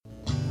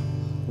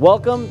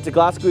Welcome to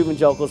Glasgow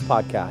Evangelicals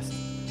Podcast.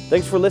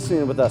 Thanks for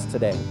listening with us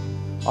today.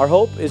 Our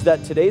hope is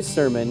that today's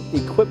sermon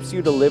equips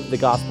you to live the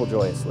gospel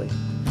joyously.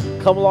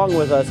 Come along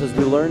with us as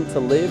we learn to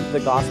live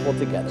the gospel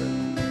together.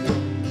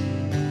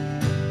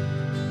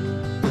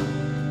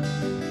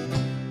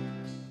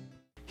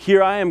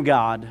 Here I am,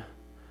 God,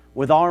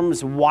 with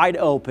arms wide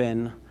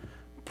open,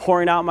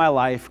 pouring out my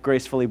life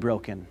gracefully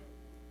broken.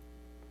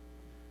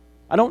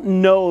 I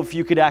don't know if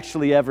you could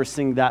actually ever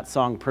sing that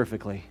song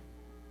perfectly.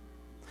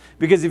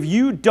 Because if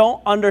you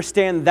don't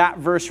understand that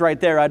verse right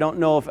there, I don't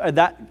know if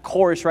that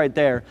chorus right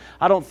there,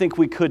 I don't think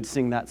we could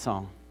sing that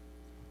song.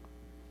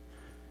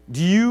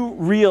 Do you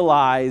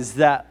realize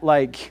that,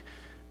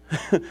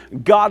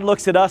 God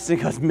looks at us and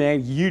goes,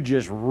 man, you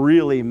just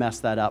really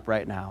messed that up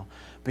right now.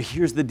 But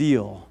here's the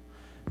deal.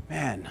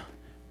 Man,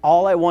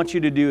 all I want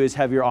you to do is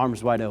have your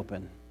arms wide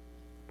open.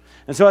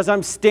 And so as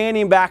I'm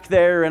standing back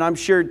there, and I'm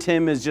sure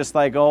Tim is just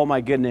like, oh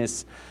my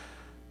goodness,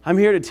 I'm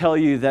here to tell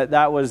you that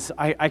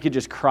I could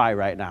just cry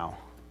right now,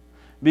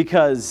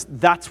 because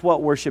that's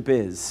what worship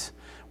is.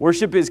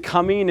 Worship is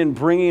coming and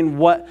bringing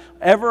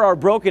whatever our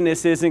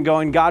brokenness is and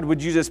going, God,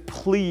 would you just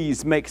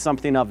please make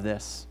something of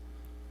this?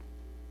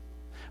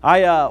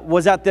 I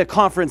was at the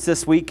conference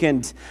this week,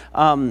 and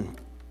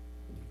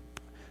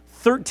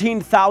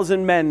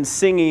 13,000 men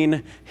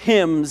singing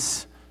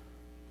hymns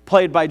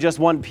played by just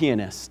one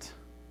pianist.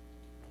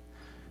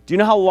 Do you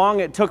know how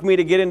long it took me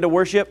to get into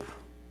worship?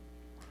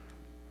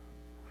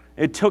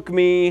 It took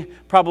me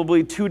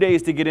probably 2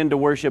 days to get into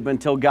worship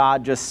until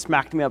God just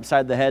smacked me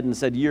upside the head and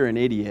said, you're an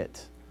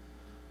idiot.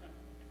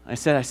 I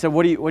said,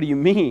 what do you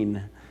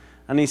mean?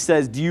 And he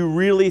says, do you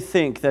really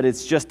think that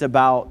it's just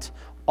about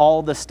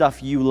all the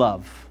stuff you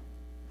love?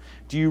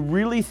 Do you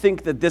really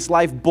think that this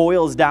life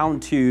boils down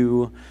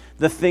to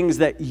the things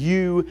that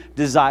you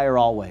desire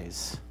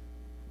always?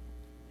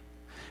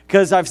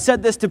 Because I've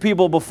said this to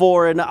people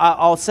before, and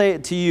I'll say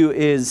it to you,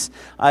 is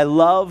I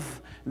love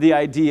the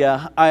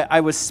idea, I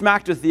was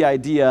smacked with the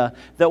idea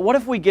that what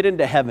if we get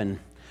into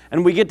heaven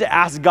and we get to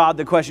ask God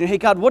the question, hey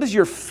God, what is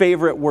your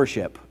favorite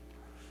worship?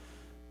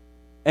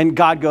 And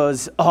God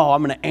goes, oh,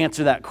 I'm going to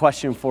answer that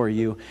question for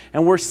you.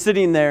 And we're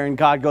sitting there and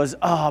God goes,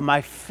 oh,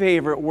 my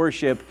favorite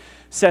worship.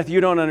 Seth,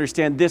 you don't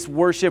understand. This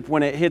worship,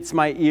 when it hits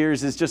my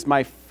ears, is just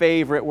my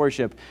favorite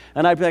worship.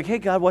 And I'd be like, hey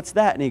God, what's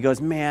that? And he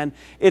goes, man,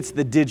 it's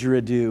the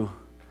didgeridoo.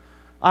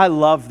 I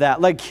love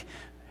that.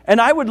 And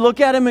I would look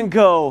at him and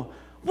go,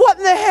 what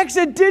in the heck's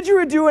a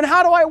didgeridoo, and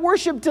how do I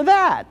worship to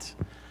that?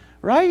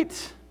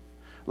 Right?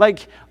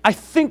 I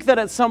think that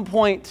at some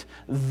point,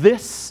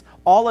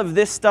 all of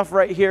this stuff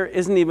right here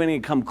isn't even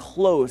going to come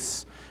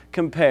close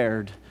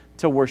compared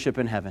to worship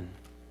in heaven.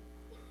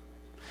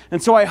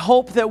 And so I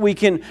hope that we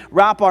can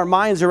wrap our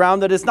minds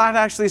around that it's not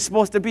actually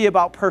supposed to be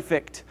about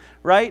perfect,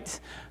 right?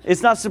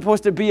 It's not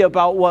supposed to be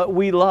about what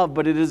we love,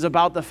 but it is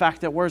about the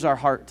fact that where's our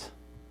heart?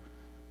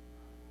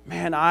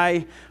 Man,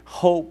 I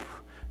hope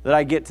that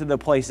I get to the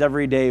place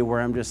every day where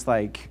I'm just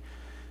like,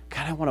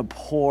 God, I want to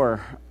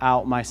pour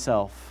out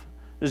myself.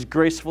 Just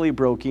gracefully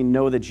broken,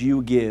 know that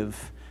you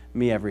give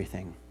me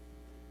everything.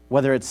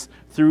 Whether it's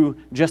through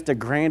just a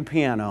grand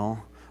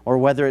piano, or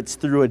whether it's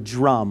through a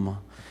drum,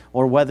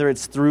 or whether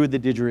it's through the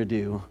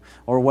didgeridoo,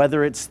 or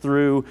whether it's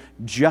through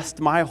just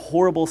my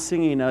horrible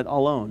singing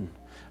alone.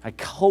 I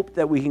hope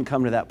that we can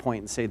come to that point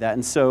and say that.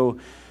 And so,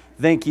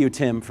 thank you,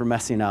 Tim, for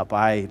messing up.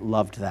 I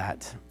loved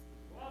that.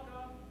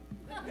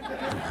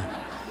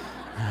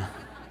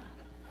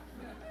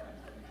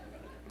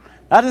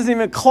 That isn't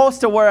even close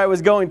to where I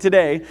was going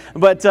today,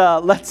 but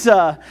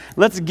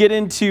let's get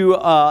into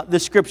the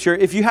scripture.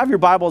 If you have your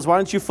Bibles, why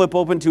don't you flip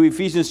open to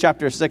Ephesians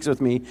chapter 6 with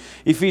me?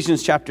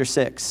 Ephesians chapter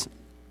 6.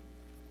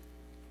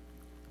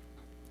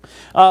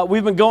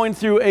 We've been going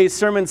through a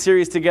sermon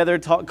series together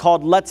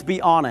called Let's Be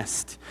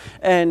Honest.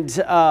 And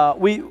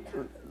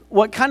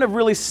what kind of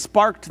really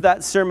sparked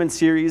that sermon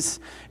series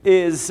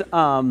is...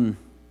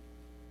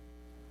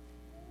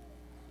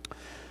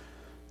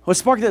 What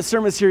sparked that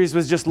sermon series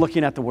was just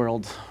looking at the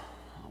world.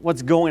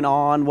 What's going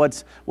on,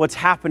 what's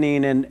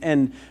happening,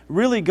 and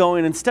really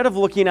going, instead of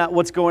looking at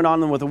what's going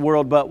on with the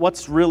world, but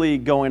what's really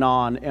going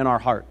on in our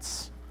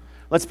hearts.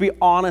 Let's be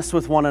honest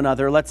with one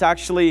another. Let's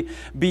actually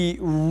be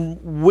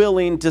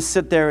willing to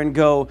sit there and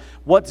go,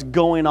 what's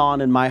going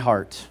on in my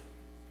heart?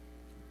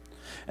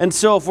 And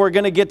so if we're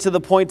going to get to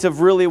the point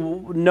of really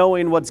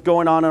knowing what's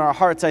going on in our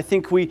hearts, I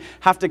think we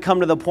have to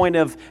come to the point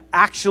of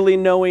actually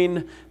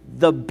knowing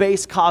the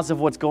base cause of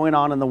what's going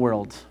on in the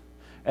world,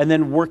 and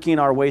then working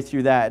our way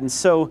through that. And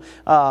so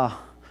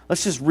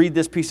let's just read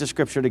this piece of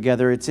scripture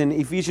together. It's in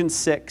Ephesians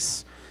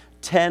 6,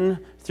 10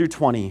 through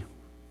 20.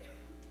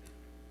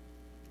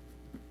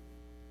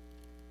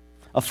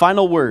 A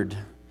final word.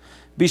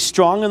 Be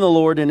strong in the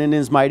Lord and in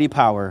his mighty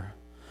power.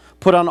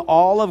 Put on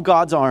all of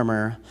God's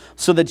armor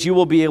so that you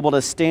will be able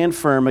to stand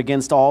firm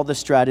against all the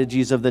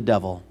strategies of the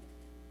devil.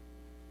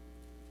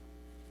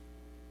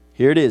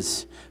 Here it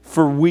is.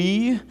 For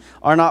we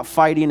are not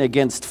fighting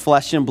against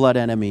flesh and blood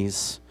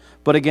enemies,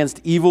 but against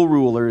evil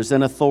rulers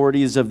and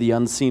authorities of the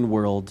unseen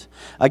world,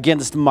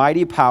 against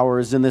mighty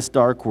powers in this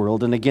dark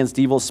world, and against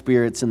evil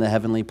spirits in the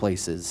heavenly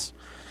places.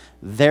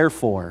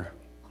 Therefore,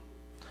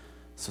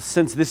 so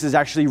since this is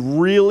actually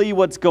really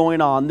what's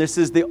going on, this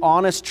is the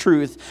honest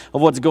truth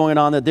of what's going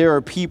on, that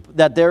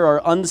there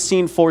are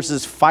unseen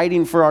forces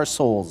fighting for our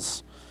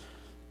souls.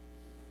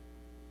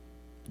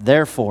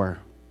 Therefore,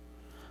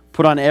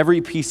 put on every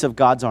piece of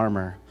God's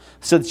armor,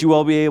 so that you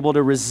will be able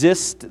to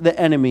resist the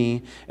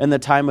enemy in the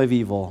time of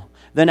evil.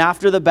 Then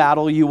after the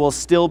battle, you will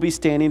still be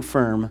standing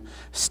firm.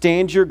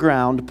 Stand your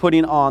ground,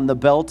 putting on the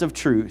belt of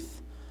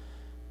truth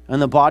and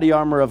the body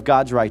armor of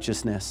God's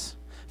righteousness.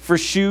 For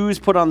shoes,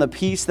 put on the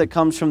peace that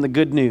comes from the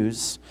good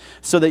news,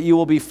 so that you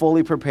will be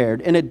fully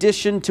prepared. In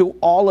addition to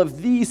all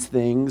of these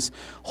things,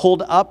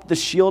 hold up the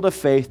shield of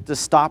faith to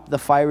stop the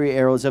fiery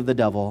arrows of the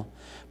devil.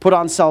 Put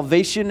on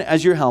salvation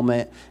as your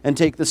helmet, and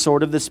take the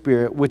sword of the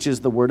Spirit, which is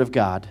the word of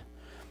God.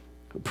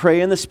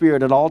 Pray in the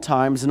Spirit at all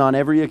times and on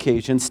every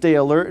occasion. Stay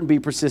alert and be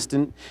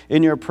persistent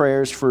in your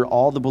prayers for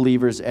all the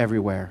believers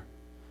everywhere.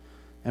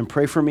 And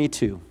pray for me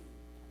too.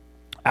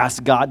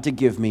 Ask God to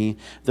give me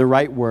the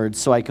right words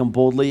so I can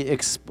boldly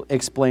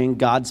explain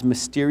God's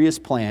mysterious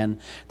plan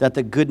that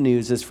the good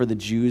news is for the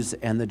Jews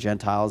and the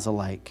Gentiles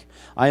alike.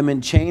 I am in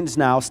chains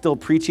now, still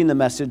preaching the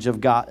message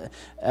of God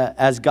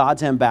as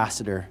God's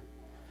ambassador.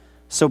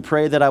 So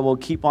pray that I will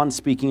keep on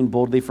speaking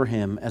boldly for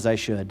him as I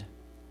should.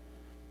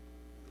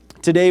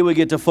 Today we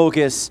get to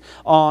focus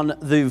on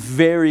the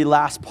very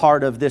last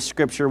part of this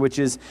scripture, which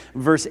is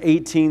verse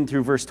 18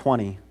 through verse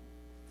 20.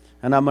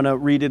 And I'm going to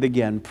read it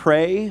again.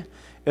 Pray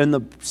in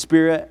the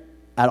Spirit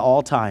at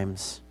all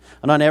times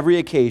and on every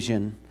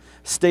occasion.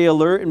 Stay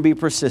alert and be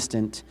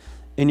persistent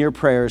in your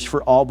prayers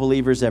for all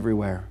believers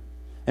everywhere.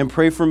 And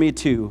pray for me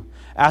too.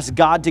 Ask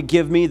God to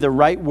give me the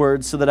right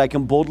words so that I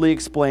can boldly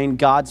explain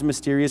God's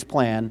mysterious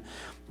plan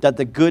that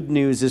the good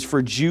news is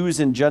for Jews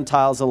and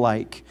Gentiles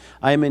alike.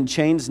 I am in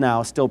chains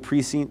now, still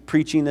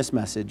preaching this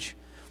message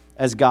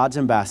as God's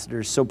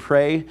ambassador. So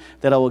pray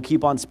that I will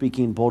keep on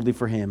speaking boldly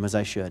for him as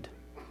I should.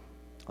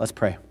 Let's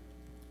pray.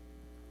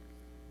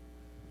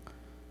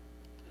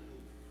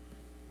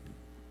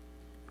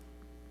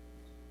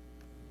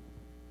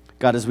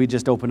 God, as we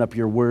just open up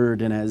your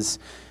word and as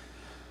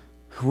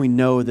we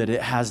know that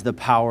it has the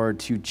power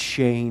to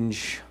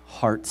change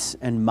hearts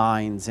and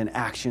minds and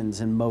actions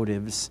and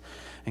motives,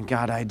 and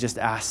God, I just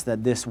ask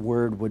that this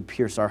word would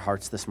pierce our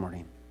hearts this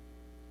morning.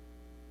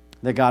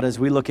 That God, as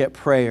we look at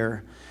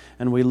prayer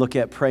and we look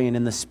at praying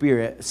in the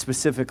Spirit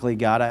specifically,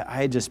 God,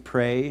 I just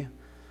pray,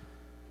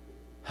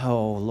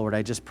 oh Lord,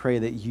 I just pray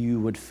that you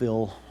would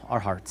fill our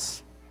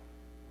hearts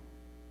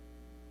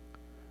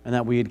and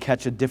that we would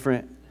catch a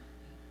different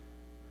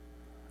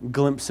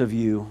glimpse of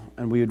you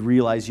and we would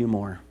realize you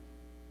more.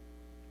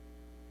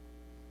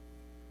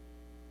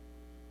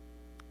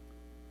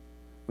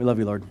 We love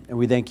you, Lord, and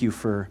we thank you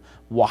for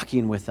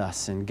walking with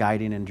us and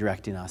guiding and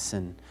directing us.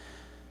 And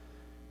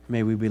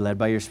may we be led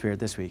by your Spirit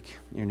this week.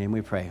 In your name we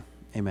pray.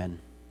 Amen.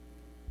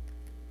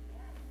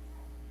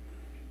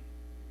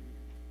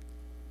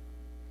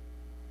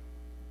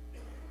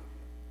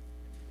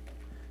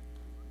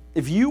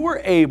 If you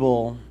were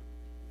able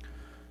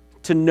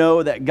to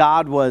know that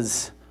God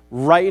was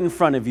right in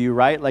front of you,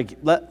 right? Like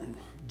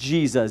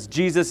Jesus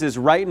is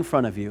right in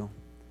front of you,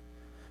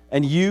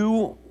 and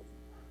you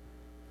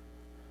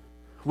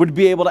would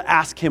be able to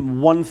ask him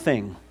one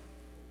thing.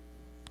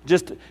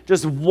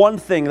 Just one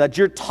thing, that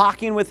you're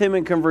talking with him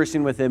and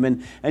conversing with him,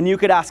 and you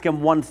could ask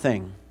him one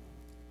thing.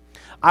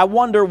 I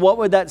wonder what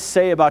would that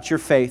say about your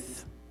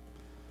faith?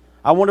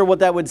 I wonder what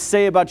that would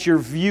say about your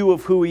view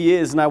of who he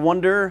is, and I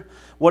wonder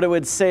what it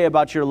would say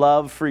about your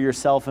love for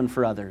yourself and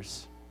for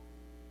others.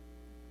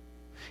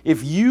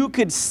 If you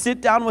could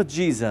sit down with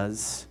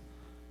Jesus,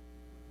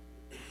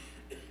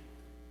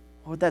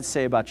 what would that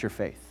say about your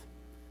faith?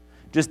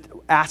 Just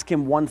ask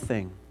him one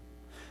thing.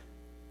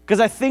 Because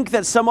I think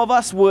that some of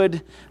us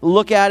would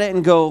look at it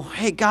and go,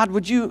 hey, God,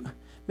 would you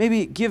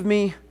maybe give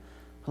me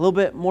a little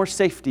bit more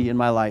safety in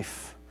my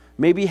life?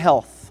 Maybe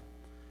health.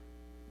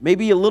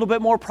 Maybe a little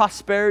bit more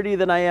prosperity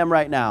than I am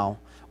right now.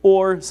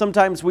 Or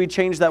sometimes we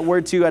change that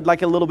word to, I'd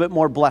like a little bit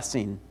more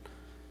blessing.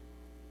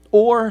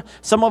 Or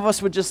some of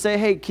us would just say,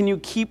 hey, can you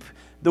keep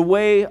the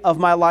way of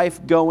my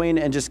life going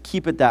and just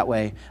keep it that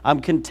way? I'm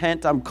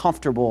content, I'm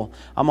comfortable,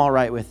 I'm all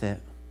right with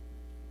it.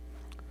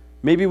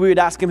 Maybe we would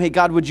ask him, hey,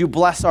 God, would you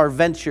bless our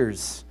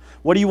ventures?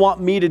 What do you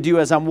want me to do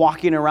as I'm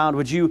walking around?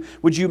 Would you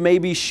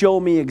maybe show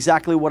me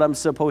exactly what I'm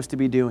supposed to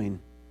be doing?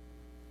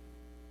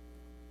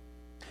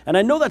 And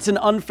I know that's an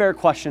unfair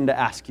question to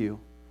ask you.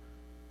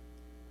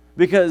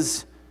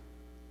 Because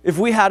if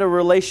we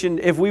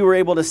were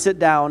able to sit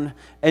down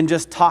and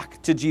just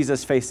talk to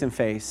Jesus face to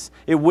face,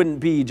 it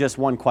wouldn't be just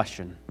one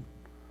question.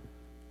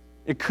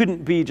 It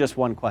couldn't be just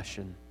one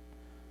question.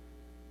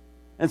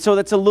 And so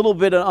that's a little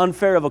bit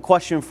unfair of a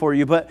question for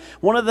you. But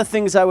one of the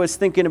things I was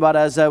thinking about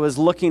as I was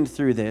looking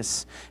through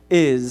this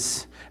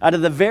is, out of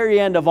the very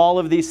end of all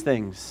of these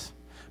things,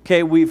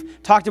 Okay,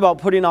 we've talked about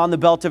putting on the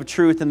belt of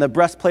truth and the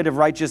breastplate of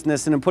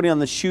righteousness and then putting on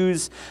the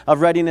shoes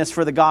of readiness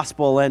for the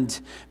gospel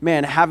and,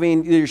 man,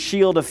 having your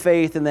shield of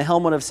faith and the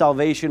helmet of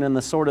salvation and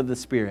the sword of the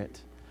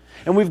Spirit.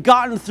 And we've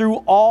gotten through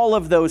all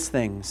of those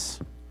things.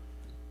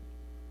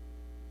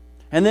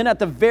 And then at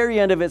the very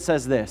end of it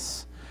says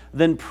this,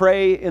 then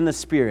pray in the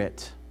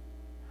Spirit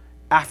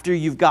after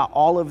you've got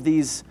all of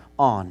these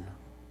on.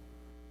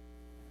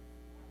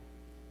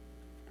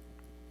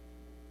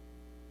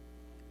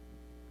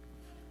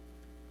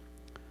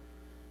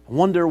 I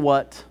wonder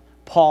what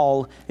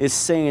Paul is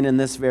saying in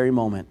this very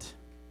moment.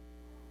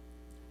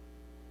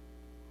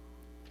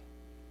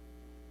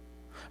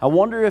 I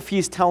wonder if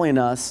he's telling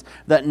us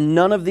that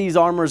none of these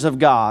armors of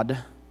God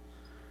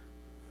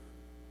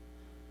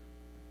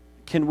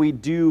can we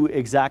do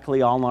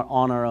exactly on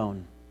our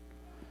own.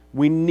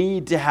 We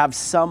need to have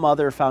some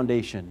other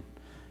foundation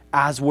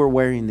as we're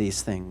wearing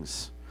these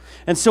things.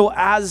 And so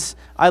as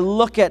I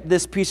look at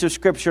this piece of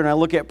scripture and I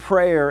look at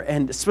prayer,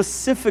 and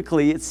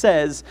specifically it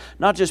says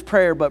not just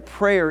prayer, but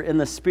prayer in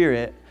the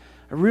Spirit,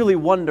 I really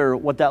wonder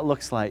what that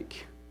looks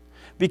like.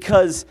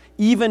 Because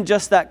even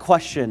just that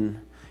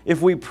question,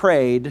 if we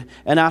prayed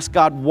and asked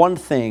God one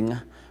thing,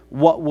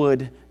 what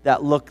would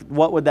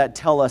that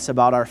tell us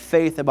about our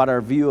faith, about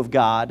our view of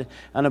God,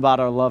 and about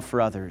our love for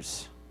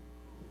others?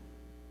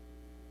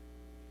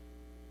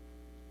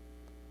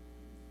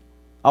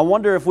 I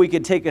wonder if we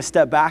could take a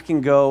step back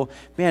and go,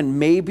 man,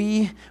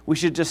 maybe we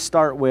should just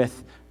start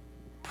with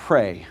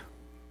pray.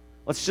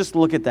 Let's just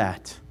look at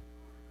that.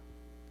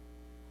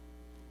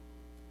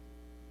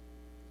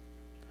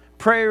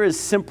 Prayer is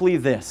simply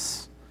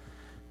this.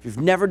 If you've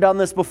never done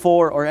this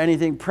before or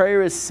anything,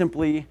 prayer is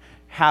simply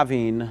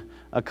having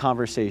a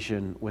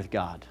conversation with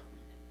God.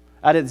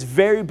 At its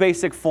very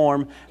basic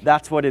form,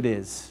 that's what it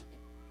is.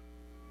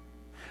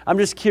 I'm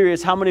just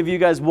curious, how many of you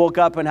guys woke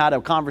up and had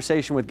a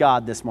conversation with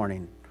God this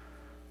morning?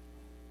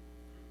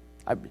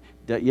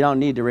 You don't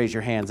need to raise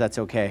your hands, that's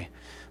okay.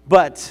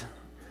 But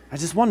I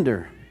just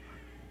wonder.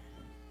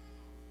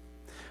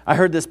 I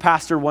heard this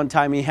pastor one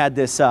time, he had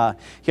this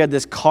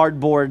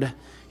cardboard,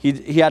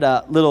 he had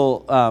a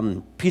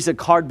little piece of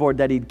cardboard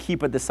that he'd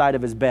keep at the side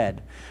of his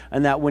bed.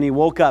 And that when he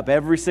woke up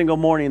every single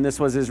morning, this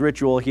was his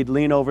ritual, he'd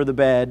lean over the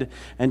bed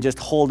and just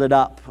hold it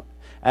up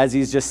as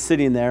he's just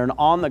sitting there. And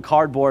on the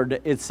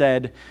cardboard it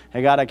said,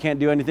 "Hey God, I can't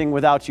do anything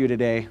without you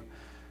today.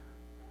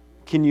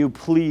 Can you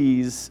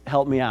please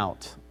help me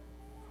out?"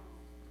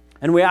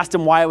 And we asked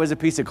him why it was a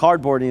piece of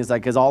cardboard, and he's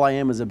like, "Because all I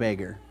am is a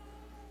beggar."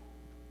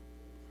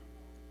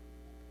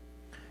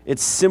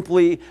 It's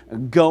simply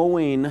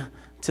going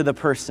to the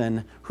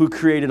person who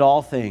created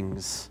all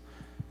things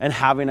and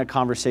having a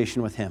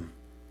conversation with him.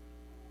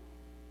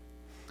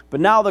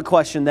 But now the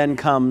question then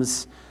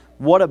comes,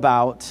 what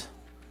about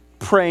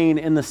praying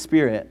in the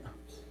Spirit?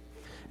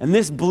 And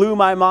this blew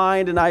my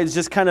mind, and I was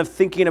just kind of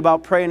thinking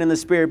about praying in the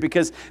Spirit,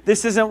 because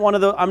this isn't one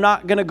of the, I'm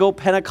not going to go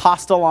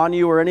Pentecostal on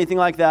you or anything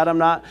like that. I'm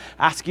not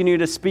asking you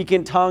to speak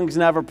in tongues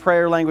and have a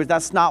prayer language.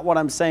 That's not what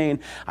I'm saying.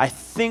 I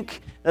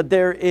think that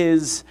there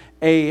is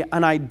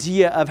an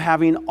idea of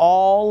having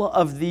all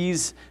of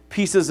these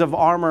pieces of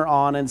armor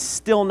on and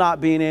still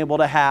not being able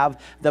to have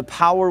the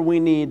power we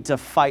need to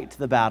fight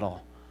the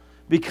battle,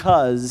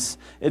 because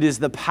it is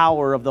the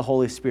power of the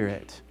Holy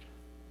Spirit.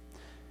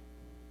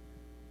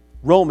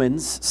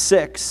 Romans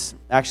 6,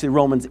 actually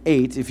Romans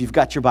 8, if you've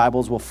got your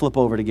Bibles, we'll flip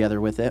over together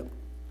with it.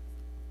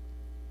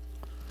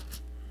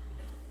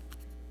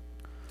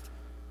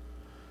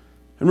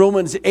 In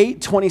Romans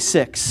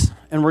 8:26,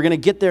 and we're going to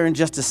get there in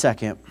just a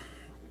second.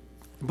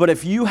 But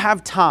if you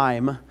have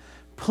time,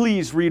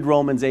 please read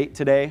Romans 8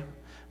 today.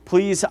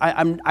 Please,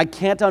 I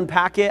can't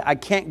unpack it. I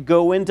can't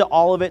go into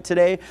all of it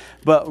today,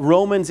 but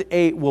Romans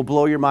 8 will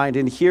blow your mind.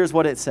 And here's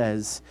what it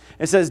says.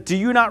 It says, "Do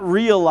you not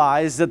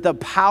realize that the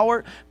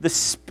power, the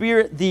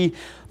Spirit, the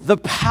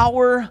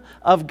power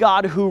of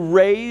God who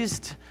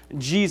raised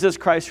Jesus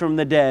Christ from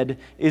the dead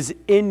is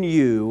in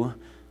you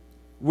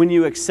when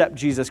you accept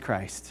Jesus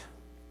Christ?"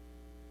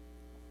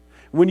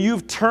 When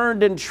you've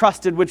turned and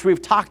trusted, which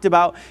we've talked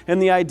about in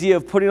the idea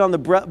of putting on the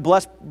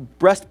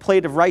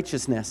breastplate of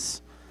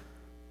righteousness.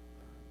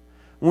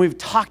 When we've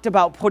talked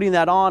about putting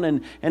that on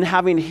and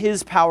having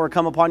His power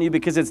come upon you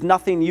because it's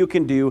nothing you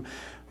can do,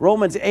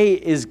 Romans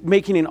 8 is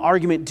making an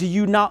argument. Do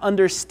you not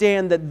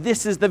understand that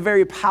this is the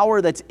very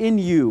power that's in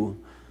you?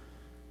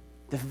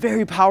 The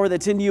very power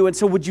that's in you. And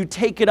so would you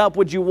take it up?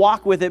 Would you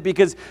walk with it?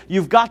 Because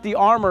you've got the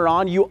armor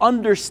on. You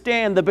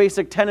understand the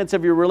basic tenets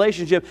of your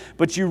relationship,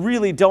 but you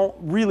really don't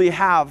really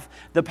have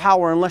the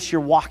power unless you're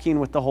walking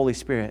with the Holy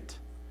Spirit.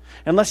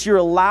 Unless you're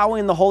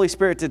allowing the Holy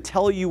Spirit to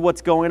tell you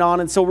what's going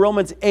on. And so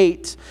Romans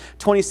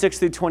 8:26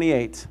 through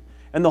 28.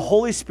 And the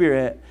Holy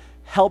Spirit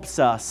helps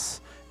us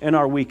in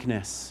our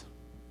weakness.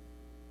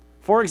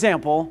 For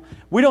example,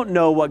 we don't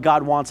know what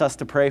God wants us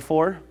to pray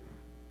for,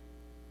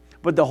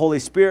 but the Holy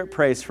Spirit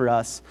prays for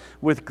us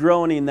with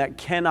groaning that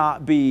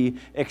cannot be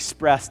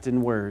expressed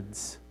in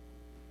words.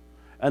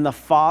 And the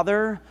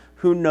Father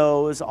who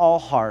knows all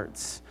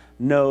hearts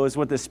knows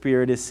what the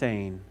Spirit is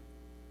saying,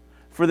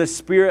 For the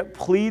Spirit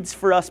pleads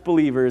for us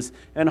believers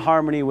in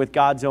harmony with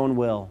God's own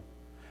will.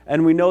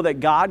 And we know that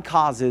God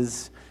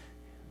causes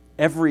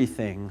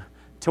everything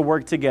to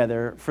work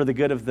together for the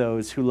good of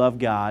those who love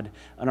God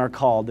and are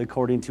called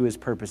according to His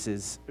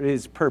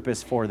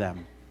purpose for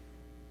them.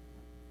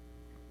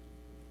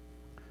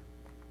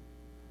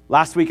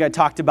 Last week I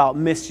talked about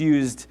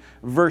misused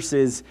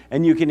verses,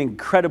 and you can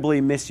incredibly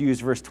misuse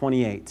verse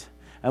 28.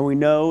 And we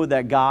know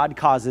that God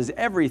causes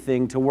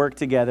everything to work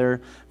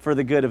together for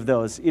the good of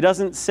those. He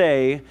doesn't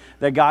say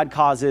that God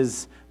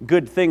causes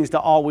good things to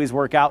always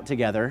work out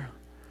together.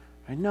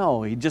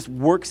 No, He just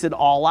works it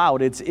all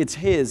out. It's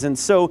His. And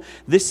so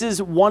this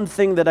is one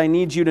thing that I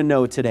need you to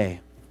know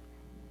today.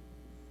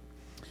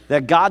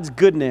 That God's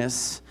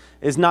goodness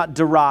is not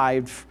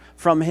derived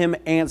from Him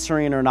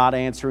answering or not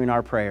answering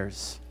our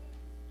prayers.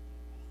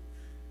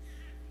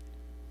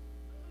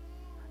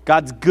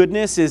 God's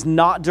goodness is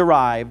not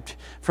derived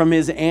from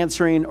His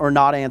answering or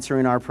not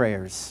answering our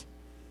prayers.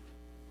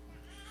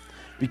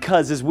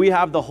 Because as we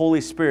have the Holy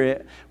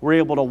Spirit, we're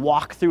able to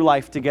walk through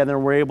life together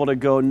and we're able to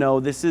go,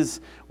 no,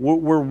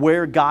 we're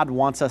where God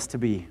wants us to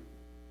be.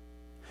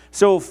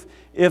 So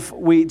if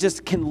we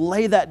just can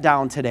lay that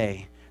down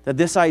today, that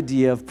this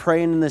idea of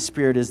praying in the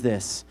Spirit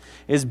is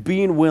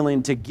being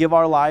willing to give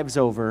our lives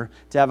over,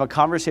 to have a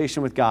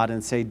conversation with God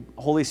and say,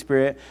 Holy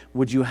Spirit,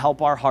 would you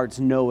help our hearts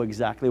know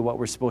exactly what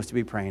we're supposed to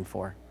be praying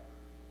for?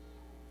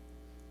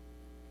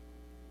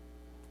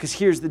 Because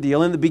here's the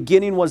deal. In the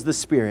beginning was the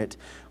Spirit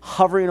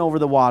hovering over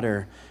the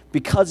water.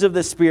 Because of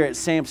the Spirit,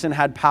 Samson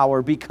had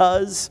power.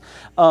 Because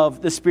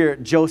of the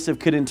Spirit, Joseph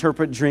could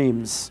interpret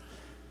dreams.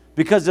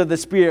 Because of the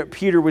Spirit,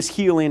 Peter was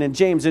healing and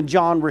James and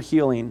John were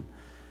healing.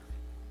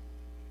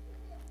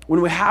 When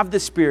we have the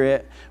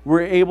Spirit,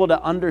 we're able to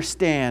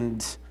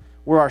understand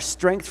where our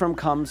strength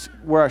comes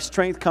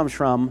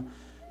from,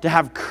 to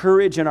have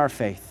courage in our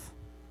faith.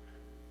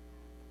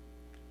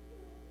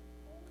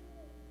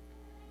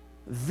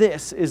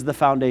 This is the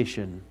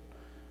foundation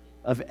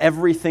of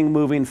everything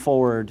moving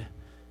forward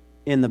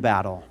in the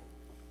battle.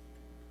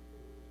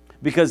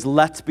 Because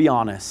let's be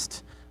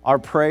honest, our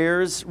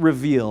prayers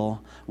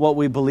reveal what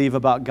we believe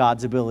about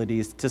God's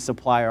abilities to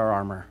supply our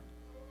armor.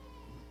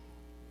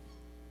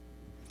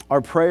 Our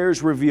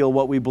prayers reveal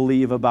what we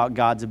believe about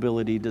God's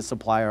ability to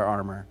supply our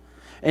armor.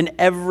 In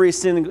every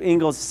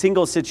single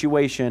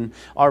situation,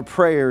 our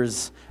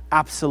prayers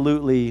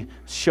absolutely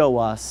show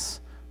us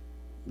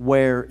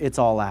where it's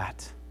all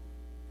at.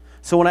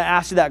 So when I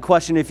asked you that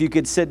question, if you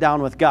could sit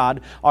down with God,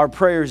 our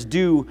prayers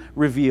do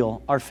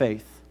reveal our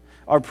faith.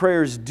 Our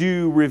prayers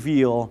do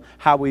reveal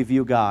how we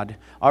view God.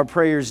 Our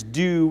prayers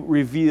do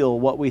reveal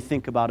what we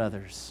think about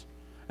others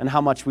and how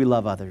much we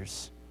love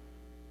others.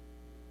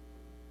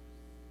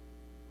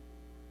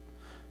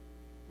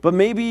 But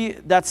maybe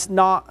that's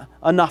not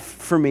enough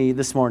for me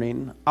this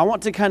morning. I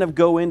want to kind of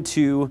go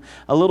into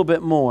a little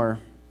bit more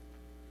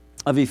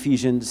of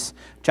Ephesians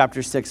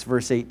chapter 6,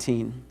 verse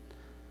 18.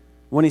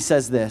 When he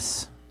says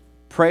this,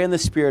 pray in the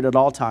Spirit at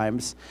all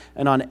times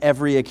and on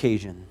every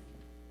occasion.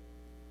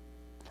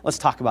 Let's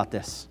talk about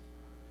this.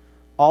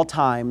 All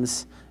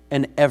times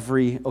and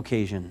every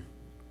occasion.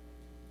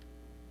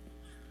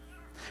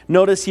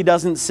 Notice he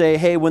doesn't say,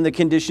 hey, when the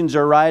conditions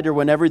are right or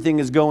when everything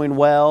is going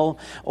well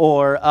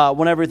or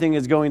when everything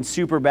is going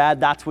super bad,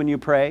 that's when you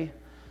pray.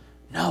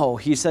 No,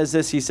 he says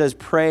this. He says,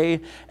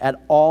 pray at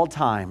all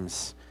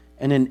times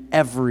and in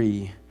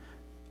every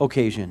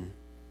occasion.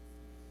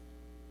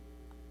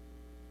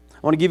 I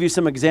want to give you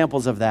some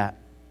examples of that.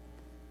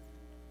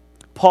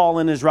 Paul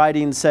in his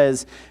writing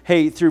says,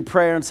 hey, through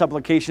prayer and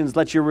supplications,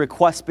 let your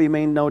requests be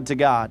made known to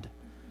God.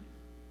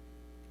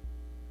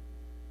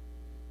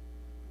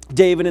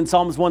 David in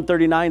Psalms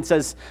 139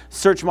 says,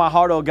 search my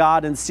heart, O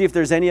God, and see if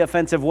there's any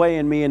offensive way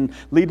in me and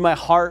lead my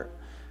heart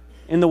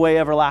in the way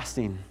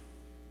everlasting.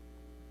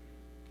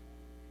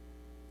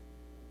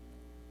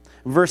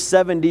 Verse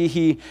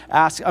 70,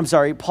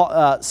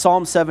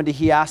 Psalm 70,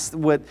 he asked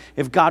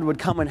if God would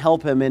come and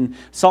help him. In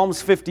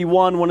Psalms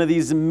 51, one of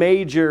these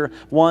major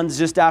ones,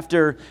 just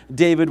after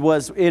David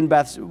was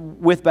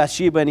with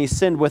Bathsheba and he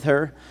sinned with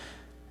her,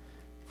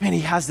 man, he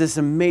has this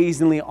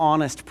amazingly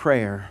honest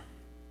prayer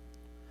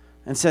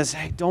and says,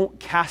 hey, don't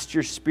cast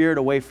your spirit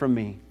away from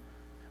me.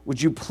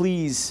 Would you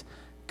please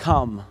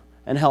come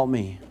and help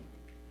me?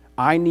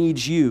 I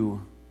need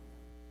you.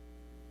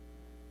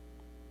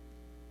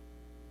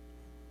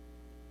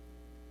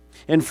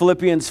 In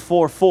Philippians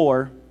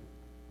 4:4,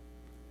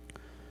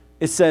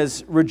 it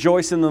says,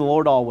 rejoice in the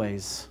Lord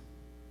always.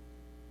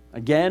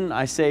 Again,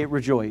 I say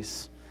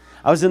rejoice.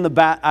 I was in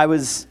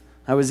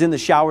the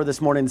shower this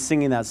morning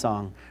singing that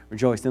song.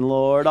 Rejoice in the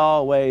Lord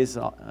always.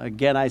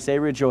 Again, I say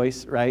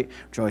rejoice, right?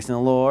 Rejoice in the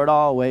Lord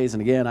always.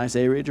 And again, I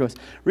say rejoice.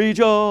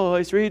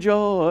 Rejoice,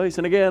 rejoice.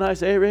 And again, I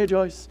say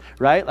rejoice,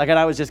 right? And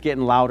I was just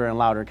getting louder and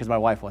louder because my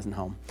wife wasn't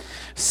home.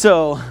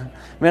 So,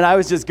 man, I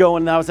was just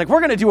going and I was like,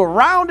 we're going to do a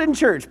round in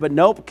church. But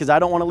nope, because I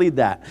don't want to lead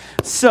that.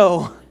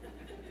 So,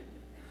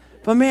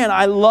 but man,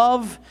 I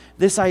love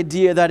this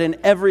idea that in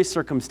every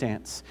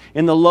circumstance,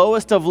 in the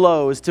lowest of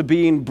lows to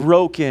being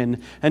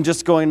broken and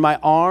just going, my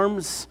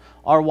arms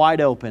are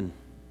wide open.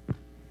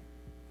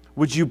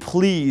 Would you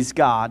please,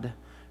 God,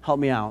 help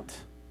me out?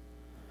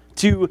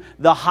 To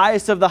the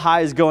highest of the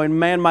highs going,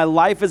 man, my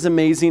life is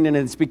amazing and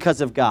it's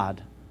because of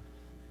God.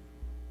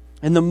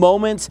 In the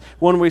moments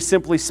when we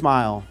simply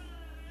smile.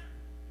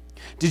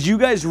 Did you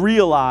guys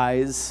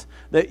realize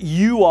that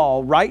you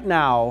all right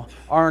now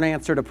are an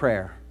answer to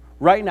prayer?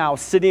 Right now,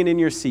 sitting in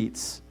your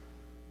seats.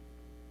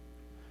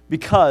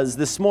 Because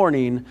this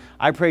morning,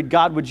 I prayed,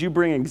 God, would you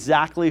bring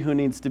exactly who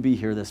needs to be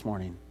here this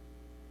morning?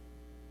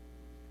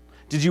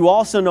 Did you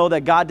also know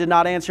that God did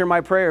not answer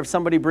my prayer of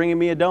somebody bringing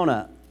me a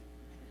donut?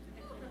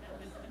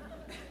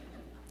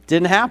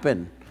 Didn't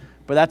happen,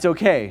 but that's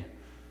okay.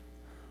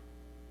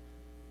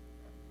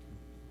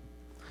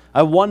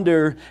 I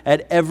wonder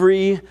at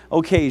every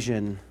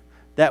occasion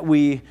that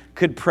we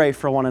could pray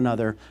for one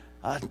another.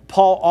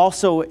 Paul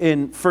also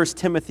in 1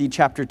 Timothy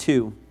chapter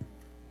 2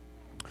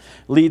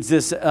 leads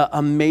this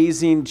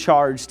amazing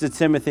charge to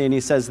Timothy, and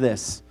he says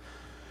this: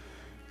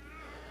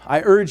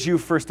 I urge you,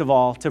 first of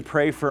all, to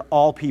pray for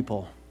all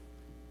people.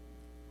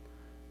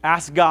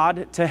 Ask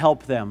God to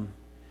help them.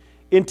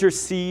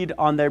 Intercede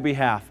on their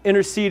behalf.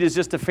 Intercede is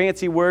just a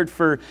fancy word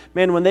for,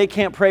 man, when they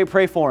can't pray,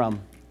 pray for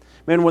them.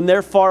 Man, when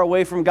they're far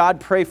away from God,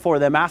 pray for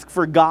them. Ask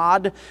for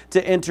God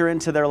to enter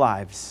into their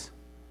lives.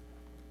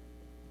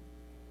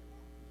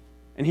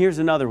 And here's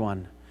another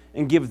one.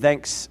 And give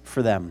thanks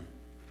for them.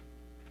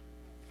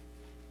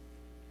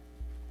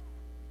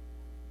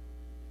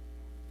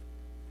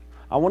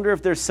 I wonder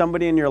if there's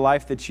somebody in your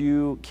life that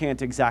you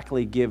can't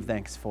exactly give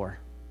thanks for.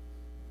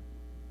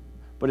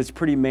 But it's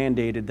pretty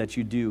mandated that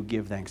you do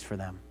give thanks for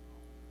them.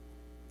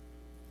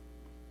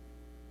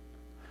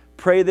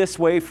 Pray this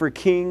way for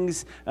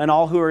kings and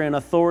all who are in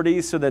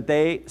authority so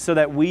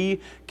that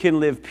we can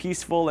live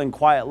peaceful and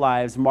quiet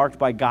lives marked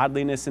by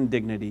godliness and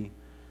dignity.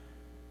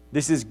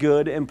 This is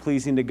good and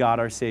pleasing to God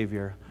our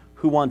Savior,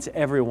 who wants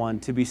everyone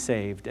to be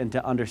saved and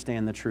to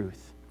understand the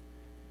truth.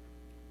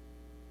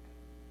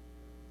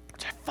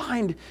 Which I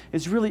find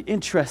is really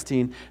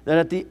interesting that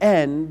at the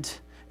end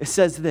it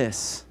says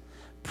this: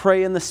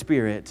 pray in the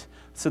Spirit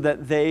so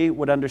that they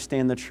would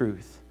understand the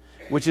truth,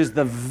 which is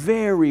the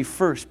very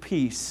first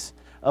piece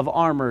of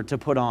armor to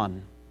put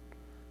on,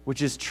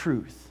 which is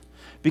truth.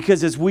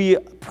 Because as we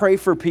pray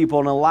for people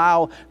and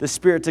allow the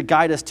Spirit to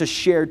guide us to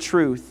share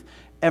truth,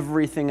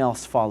 everything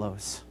else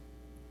follows.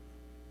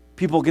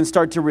 People can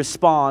start to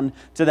respond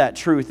to that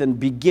truth and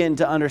begin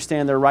to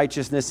understand their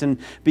righteousness and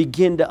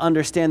begin to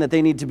understand that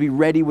they need to be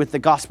ready with the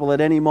gospel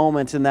at any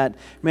moment, and that,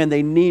 man,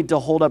 they need to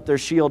hold up their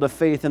shield of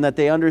faith, and that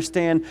they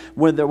understand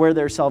where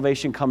their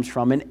salvation comes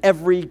from in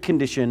every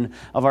condition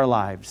of our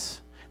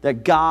lives,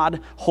 that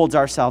God holds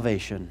our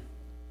salvation.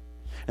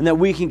 And that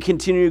we can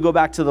continue to go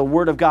back to the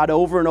Word of God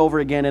over and over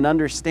again and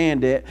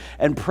understand it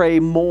and pray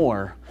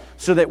more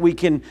so that we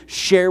can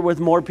share with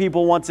more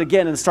people once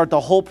again and start the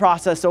whole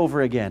process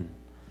over again.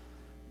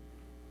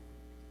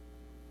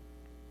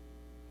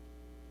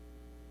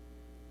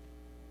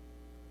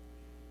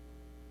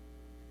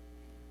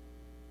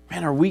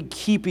 Man, are we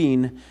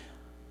keeping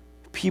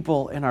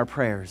people in our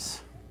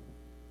prayers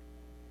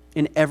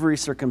in every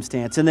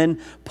circumstance? And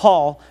then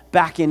Paul,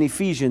 back in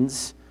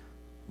Ephesians,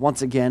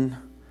 once again,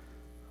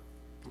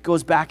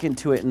 goes back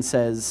into it and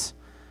says,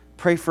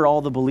 pray for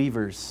all the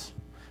believers.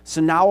 So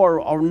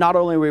now not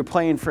only are we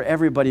praying for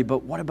everybody,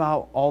 but what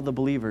about all the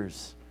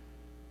believers?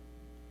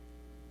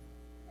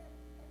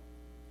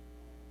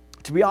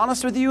 To be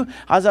honest with you,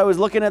 as I was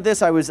looking at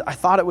this, I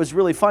thought it was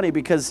really funny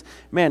because,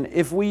 man,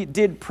 if we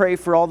did pray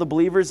for all the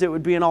believers, it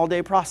would be an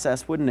all-day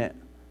process, wouldn't it?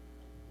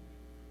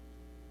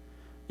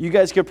 You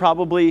guys could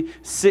probably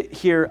sit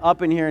here,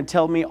 up in here, and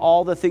tell me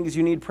all the things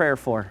you need prayer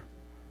for.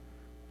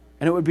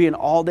 And it would be an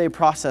all-day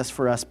process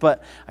for us.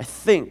 But I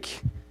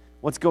think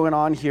what's going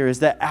on here is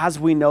that as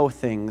we know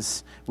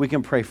things, we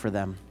can pray for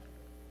them.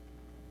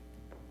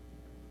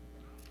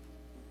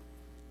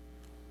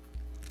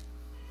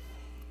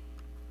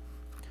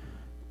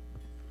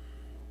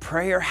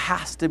 Prayer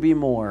has to be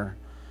more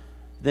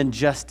than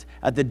just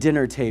at the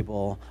dinner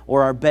table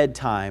or our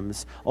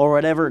bedtimes or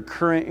whatever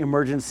current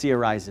emergency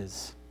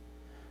arises.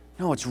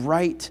 No, it's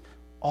right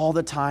all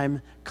the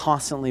time,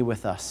 constantly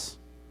with us.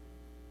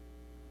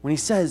 When he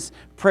says,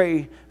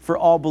 pray for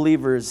all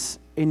believers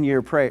in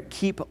your prayer,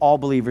 keep all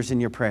believers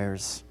in your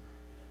prayers,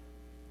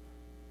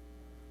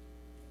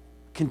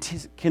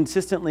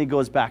 consistently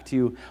goes back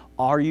to,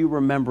 are you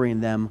remembering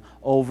them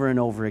over and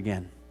over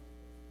again?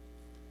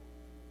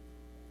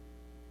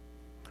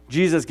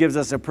 Jesus gives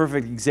us a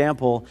perfect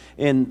example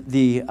in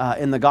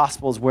the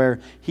Gospels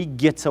where he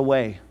gets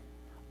away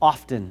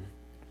often.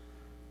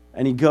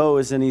 And he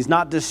goes and he's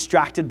not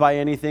distracted by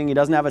anything. He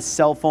doesn't have a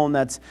cell phone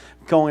that's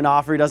going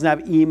off, or he doesn't have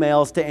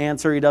emails to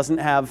answer. He doesn't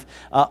have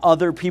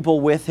other people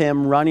with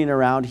him running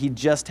around. He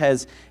just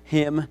has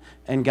him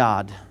and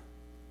God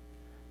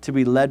to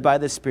be led by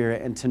the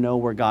Spirit and to know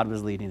where God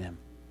was leading him.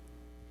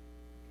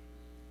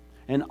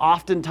 And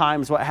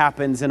oftentimes what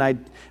happens, and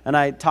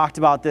I talked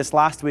about this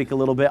last week a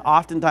little bit,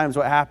 oftentimes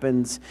what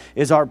happens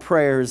is our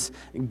prayers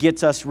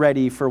gets us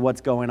ready for what's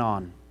going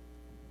on.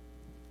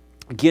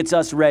 gets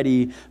us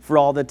ready for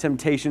all the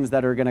temptations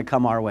that are going to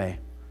come our way.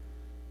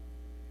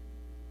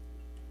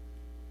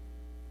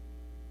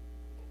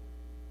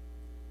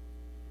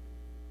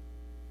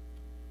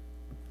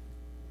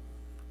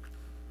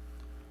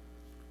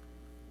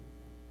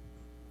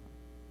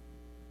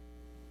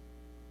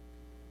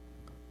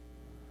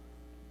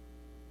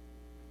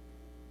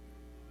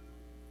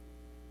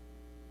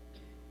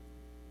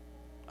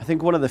 I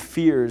think one of the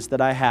fears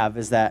that I have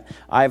is that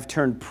I've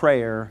turned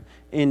prayer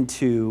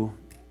into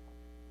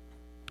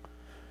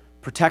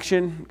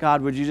protection.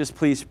 God, would you just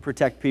please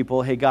protect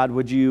people? Hey, God,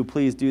 would you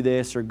please do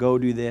this or go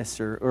do this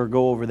or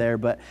go over there,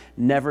 but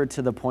never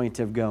to the point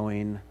of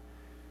going,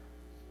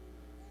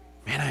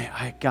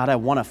 man, God, I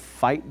want to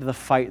fight the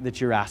fight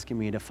that you're asking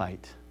me to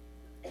fight.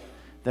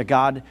 That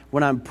God,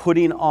 when I'm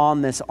putting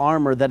on this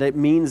armor, that it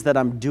means that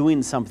I'm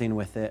doing something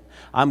with it.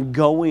 I'm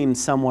going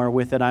somewhere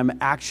with it. I'm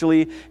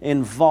actually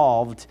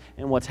involved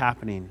in what's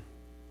happening.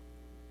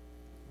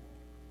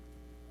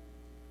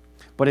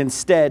 But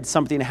instead,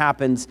 something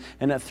happens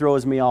and it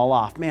throws me all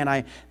off.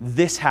 Man,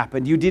 this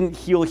happened. You didn't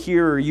heal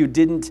here, or you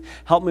didn't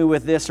help me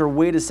with this, or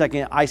wait a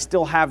second, I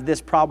still have this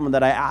problem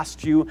that I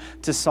asked you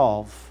to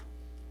solve.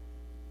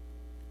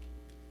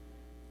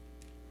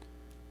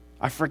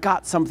 I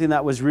forgot something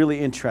that was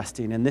really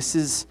interesting, and this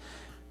is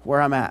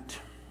where I'm at,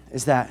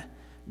 is that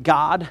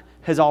God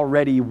has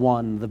already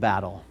won the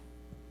battle.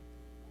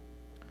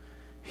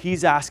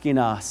 He's asking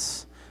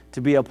us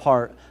to be a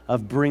part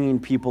of bringing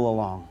people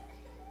along.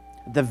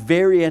 At the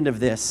very end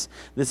of this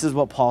is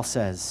what Paul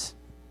says.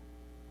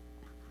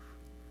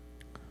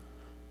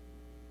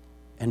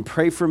 And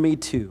pray for me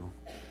too.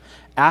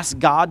 Ask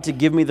God to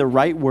give me the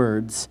right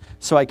words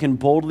so I can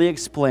boldly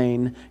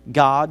explain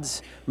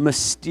God's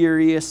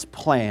mysterious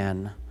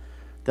plan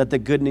that the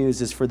good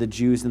news is for the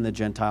Jews and the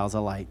Gentiles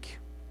alike.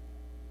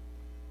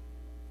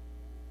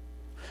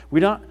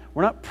 We're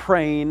not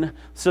praying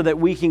so that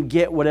we can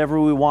get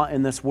whatever we want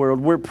in this world.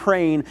 We're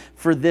praying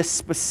for this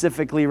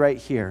specifically right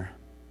here.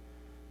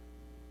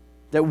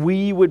 That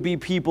we would be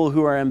people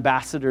who are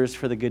ambassadors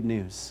for the good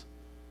news.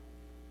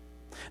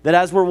 That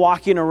as we're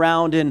walking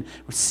around and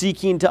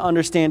seeking to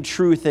understand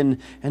truth and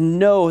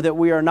know that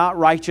we are not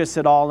righteous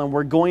at all and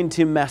we're going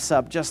to mess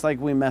up just like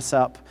we mess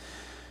up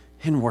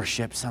in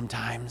worship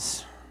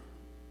sometimes.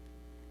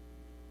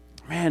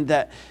 Man,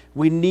 that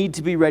we need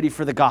to be ready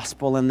for the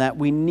gospel and that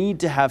we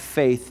need to have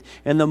faith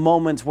in the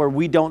moments where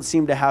we don't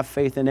seem to have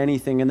faith in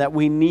anything, and that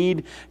we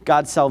need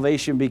God's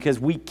salvation because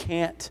we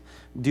can't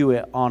do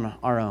it on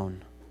our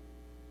own.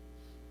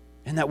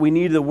 And that we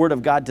need the Word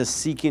of God to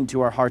seek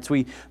into our hearts.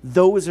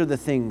 Those are the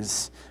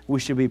things we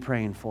should be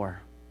praying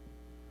for.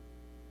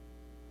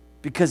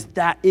 Because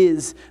that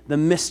is the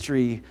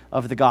mystery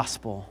of the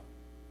gospel.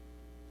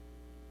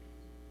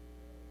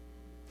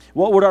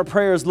 What would our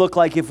prayers look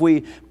like if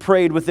we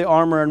prayed with the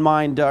armor in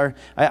mind?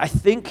 I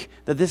think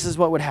that this is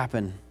what would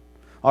happen.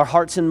 Our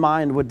hearts and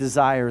mind would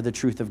desire the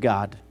truth of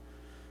God.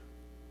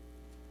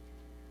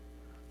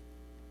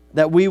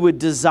 That we would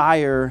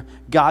desire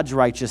God's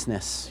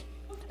righteousness.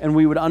 And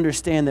we would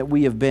understand that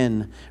we have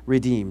been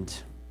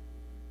redeemed.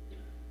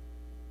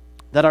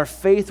 That our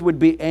faith would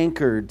be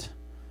anchored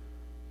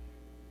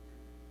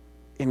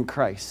in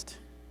Christ.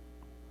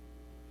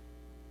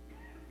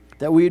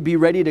 That we would be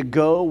ready to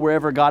go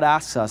wherever God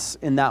asks us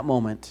in that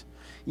moment,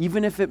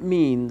 even if it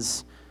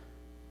means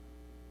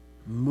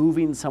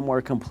moving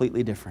somewhere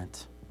completely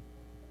different.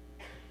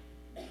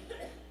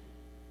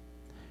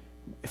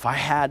 If I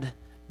had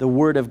the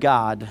Word of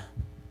God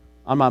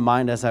on my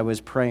mind as I was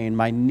praying,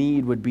 my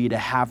need would be to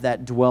have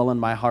that dwell in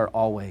my heart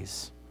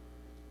always.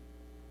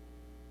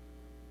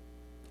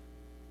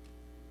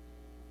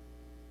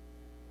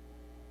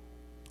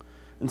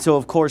 And so,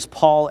 of course,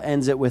 Paul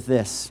ends it with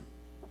this.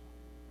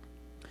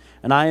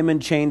 And I am in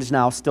chains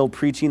now, still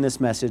preaching this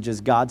message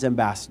as God's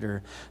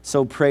ambassador.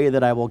 So pray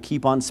that I will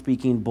keep on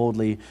speaking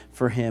boldly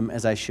for him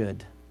as I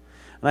should.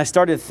 And I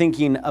started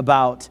thinking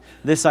about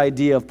this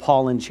idea of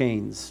Paul in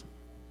chains.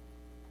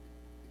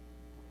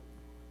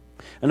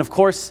 And of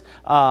course,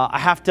 I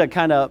have to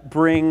kind of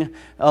bring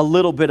a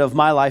little bit of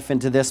my life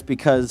into this,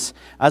 because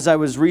as I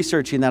was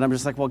researching that, I'm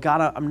just like, well,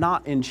 God, I'm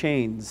not in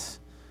chains.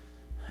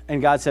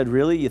 And God said,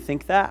 really? You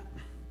think that?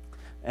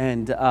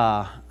 And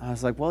I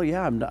was like, well,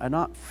 yeah, I'm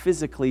not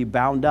physically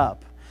bound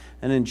up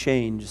and in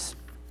chains.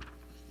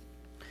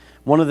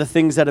 One of the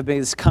things that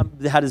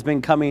has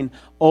been coming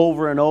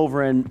over and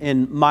over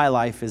in my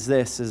life is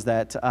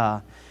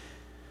that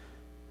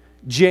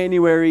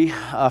January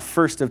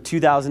 1st of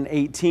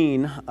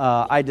 2018,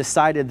 I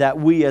decided that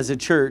we as a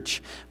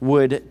church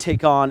would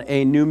take on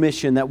a new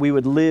mission, that we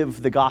would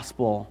live the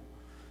gospel,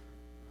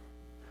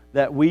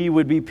 that we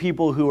would be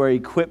people who are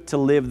equipped to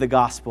live the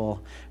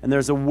gospel. And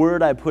there's a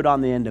word I put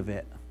on the end of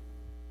it,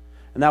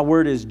 and that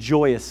word is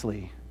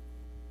joyously.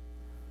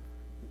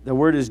 The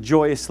word is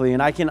joyously,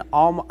 and I can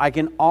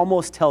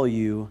almost tell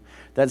you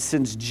that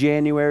since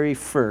January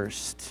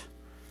 1st,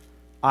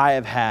 I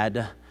have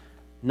had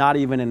not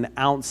even an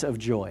ounce of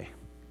joy.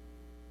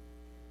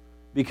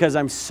 because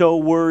I'm so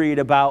worried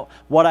about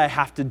what I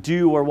have to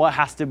do or what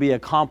has to be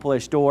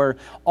accomplished or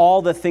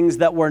all the things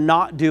that we're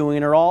not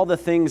doing or all the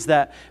things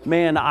that,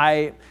 man,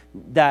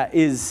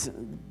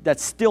 that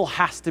still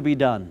has to be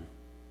done.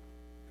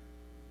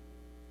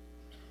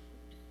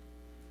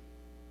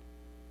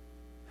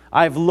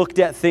 I've looked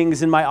at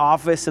things in my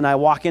office, and I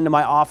walk into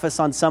my office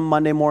on some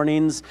Monday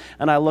mornings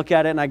and I look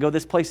at it and I go,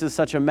 this place is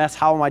such a mess.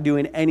 How am I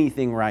doing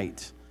anything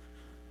right?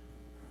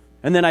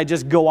 And then I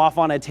just go off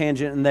on a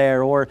tangent in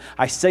there, or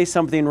I say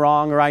something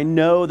wrong, or I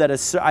know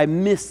that I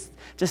missed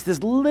just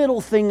this little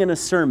thing in a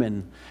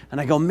sermon,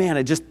 and I go, man,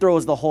 it just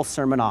throws the whole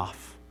sermon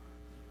off.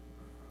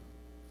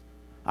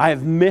 I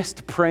have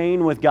missed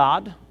praying with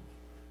God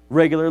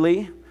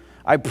regularly.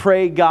 I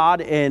pray God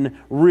in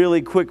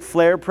really quick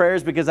flare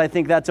prayers because I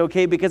think that's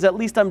okay, because at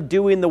least I'm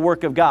doing the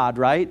work of God,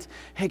 right?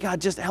 Hey, God,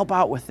 just help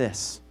out with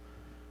this.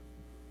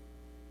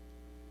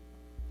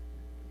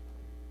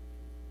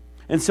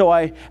 And so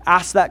I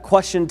asked that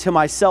question to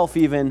myself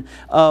even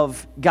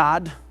of,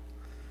 God,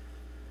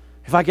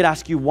 if I could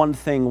ask you one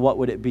thing, what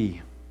would it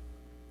be?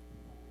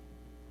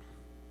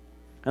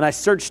 And I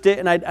searched it,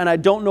 and I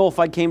don't know if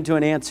I came to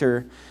an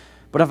answer,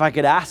 but if I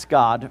could ask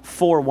God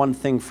for one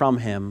thing from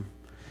him,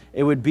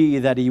 it would be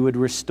that he would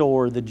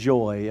restore the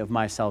joy of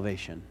my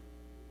salvation.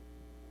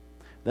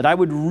 That I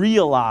would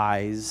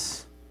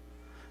realize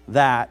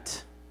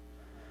that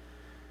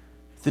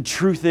the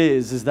truth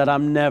is that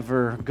I'm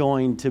never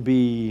going to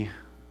be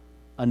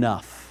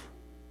enough.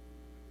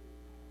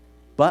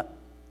 But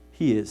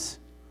he is.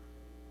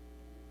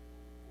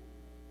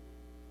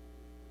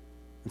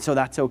 And so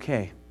that's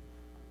okay.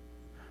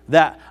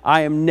 That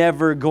I am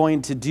never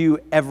going to do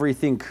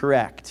everything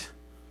correct,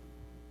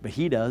 but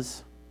he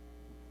does.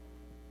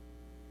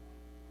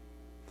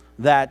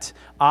 That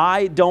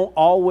I'm not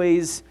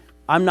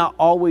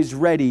always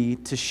ready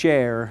to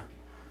share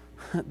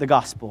the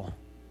gospel.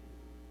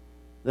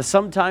 That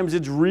sometimes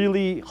it's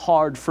really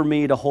hard for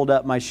me to hold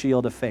up my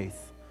shield of faith.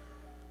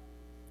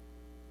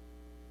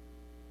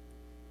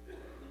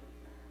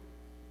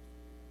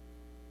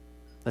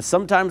 That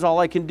sometimes all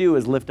I can do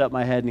is lift up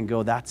my head and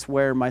go, that's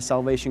where my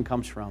salvation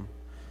comes from.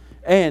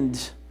 And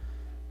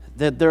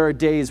that there are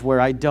days where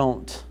I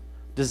don't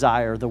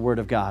desire the Word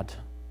of God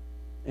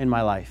in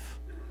my life.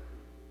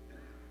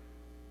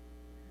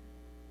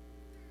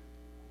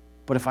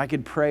 But if I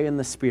could pray in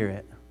the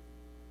Spirit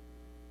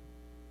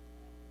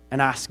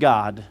and ask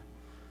God,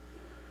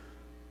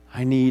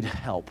 I need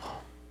help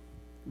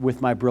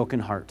with my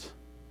broken heart,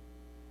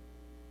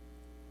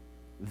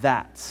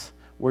 that's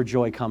where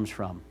joy comes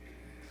from.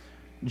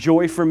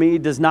 Joy for me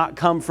does not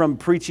come from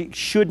preaching,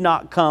 should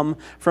not come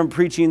from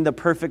preaching the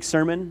perfect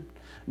sermon.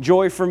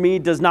 Joy for me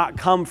does not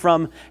come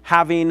from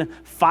having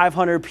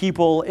 500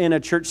 people in a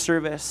church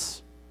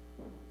service.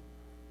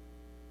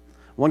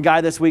 One guy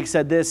this week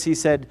said this. He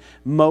said,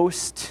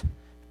 most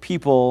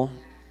people,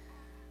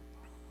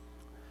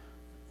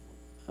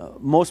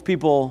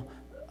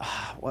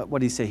 what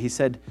did he say? He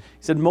said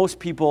most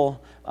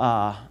people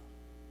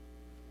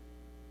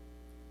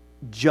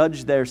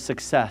judge their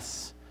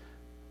success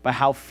by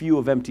how few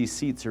of empty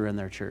seats are in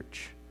their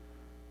church,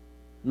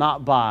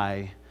 not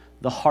by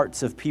the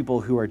hearts of people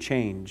who are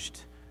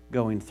changed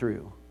going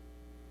through.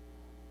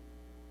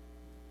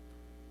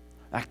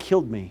 That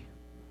killed me.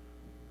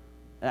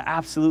 That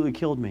absolutely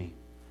killed me.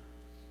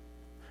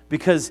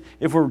 Because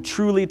if we're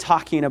truly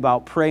talking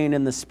about praying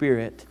in the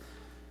Spirit,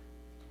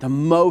 the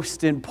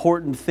most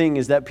important thing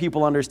is that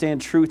people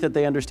understand truth, that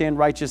they understand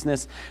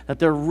righteousness, that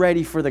they're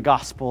ready for the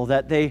gospel,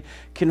 that they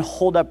can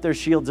hold up their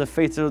shields of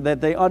faith, so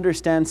that they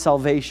understand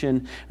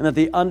salvation, and that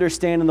they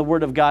understand in the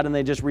Word of God and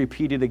they just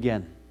repeat it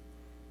again.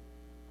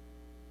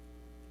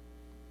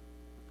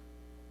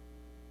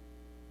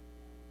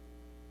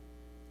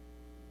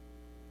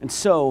 And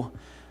so,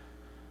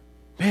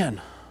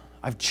 man,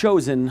 I've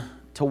chosen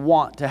to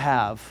want to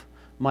have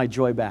my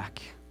joy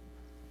back.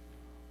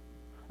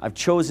 I've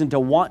chosen to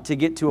want to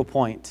get to a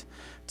point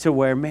to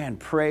where, man,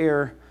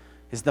 prayer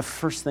is the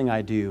first thing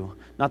I do,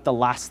 not the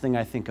last thing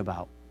I think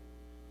about.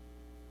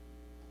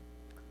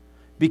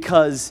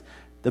 Because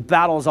the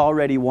battle's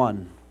already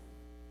won.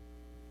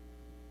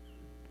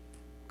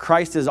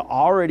 Christ has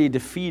already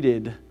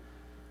defeated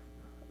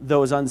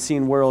those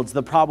unseen worlds.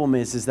 The problem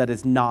is that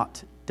it's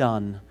not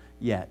done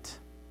yet.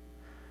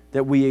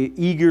 That we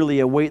eagerly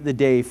await the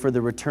day for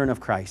the return of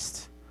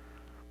Christ.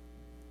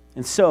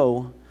 And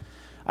so,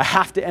 I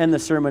have to end the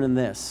sermon in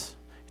this.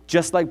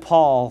 Just like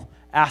Paul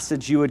asked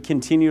that you would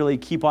continually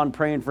keep on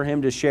praying for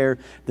him to share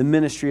the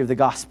mystery of the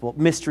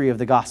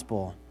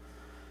gospel.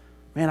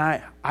 Man,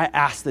 I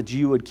ask that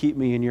you would keep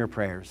me in your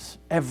prayers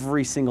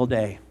every single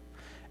day,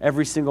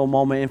 every single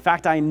moment. In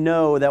fact, I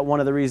know that one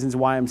of the reasons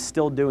why I'm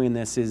still doing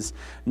this is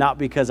not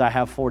because I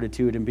have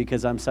fortitude and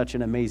because I'm such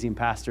an amazing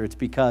pastor. It's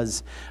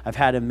because I've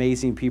had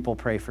amazing people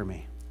pray for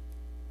me.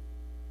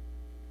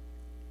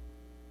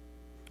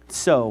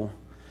 So,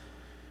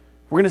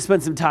 we're going to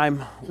spend some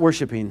time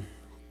worshiping.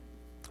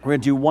 We're going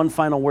to do one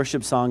final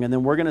worship song, and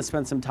then we're going to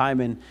spend some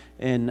time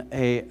in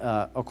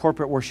a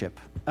corporate worship,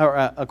 or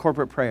a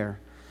corporate prayer.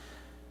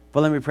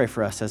 But let me pray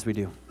for us as we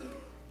do.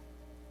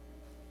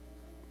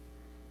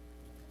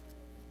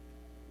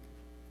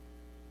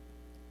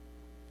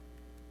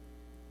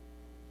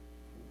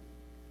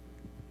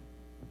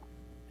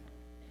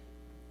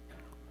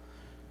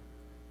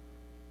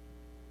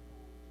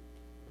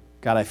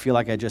 God, I feel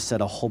like I just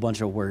said a whole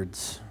bunch of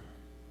words,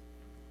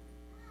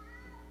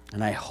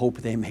 and I hope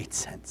they made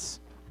sense.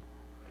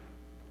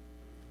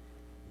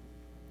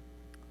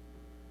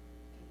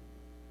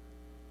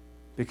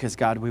 Because,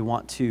 God, we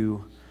want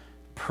to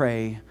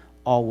pray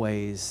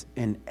always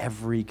in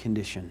every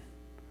condition.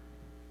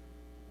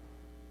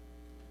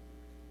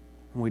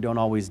 And we don't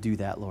always do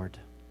that, Lord.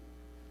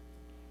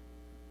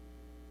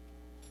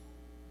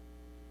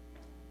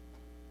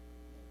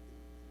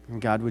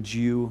 And God, would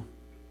you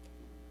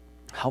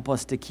help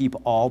us to keep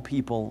all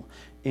people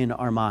in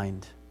our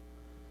mind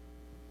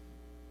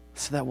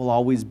so that we'll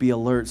always be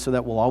alert, so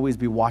that we'll always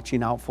be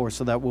watching out for,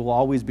 so that we'll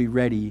always be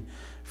ready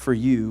for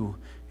you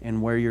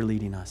and where you're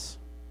leading us.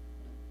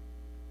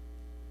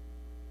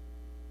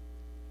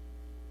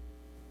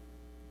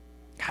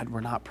 God,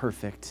 we're not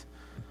perfect,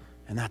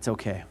 and that's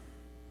okay,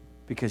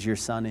 because your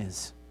Son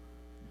is,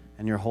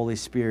 and your Holy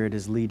Spirit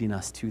is leading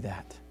us to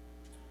that.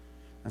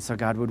 And so,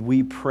 God, would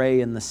we pray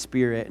in the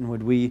Spirit, and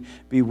would we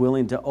be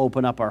willing to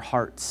open up our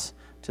hearts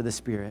to the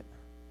Spirit?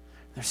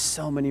 There's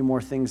so many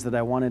more things that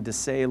I wanted to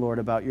say, Lord,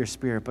 about your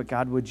Spirit, but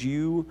God, would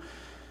you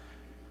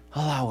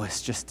allow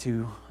us just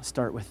to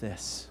start with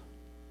this?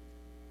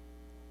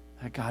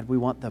 That, God, we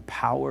want the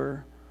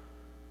power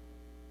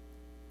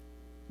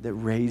that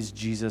raised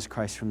Jesus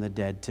Christ from the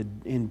dead to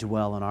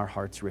indwell in our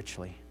hearts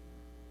richly.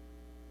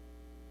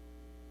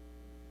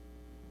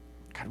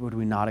 God, would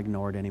we not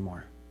ignore it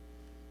anymore?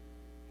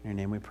 In your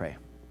name we pray.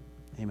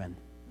 Amen.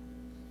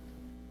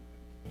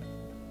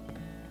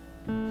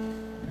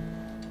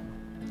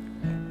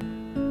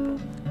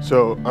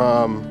 So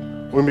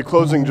we're going to be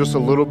closing just a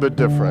little bit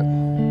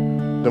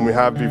different than we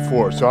have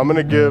before. So I'm going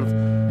to give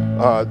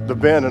the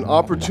band an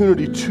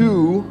opportunity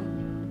to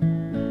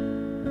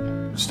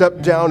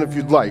step down if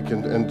you'd like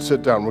and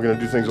sit down. We're going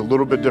to do things a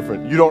little bit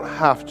different. You don't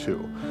have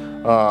to.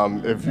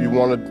 If you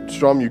want to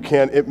strum, you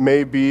can. It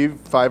may be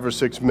 5 or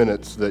 6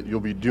 minutes that you'll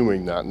be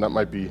doing that, and that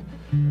might be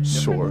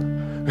sore.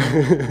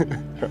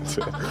 And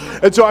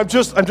so I'm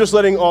just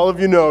letting all of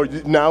you know,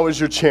 now is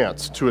your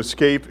chance to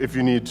escape if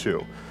you need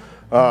to.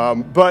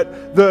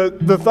 But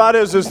the thought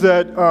is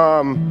that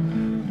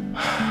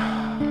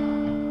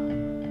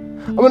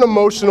I'm an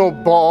emotional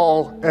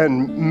ball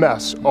and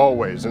mess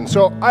always. And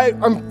so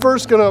I'm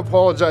first going to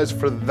apologize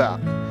for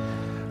that.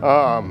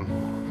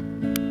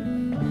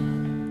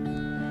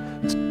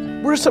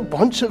 We're just a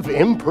bunch of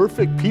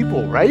imperfect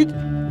people, right?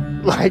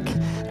 Like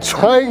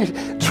trying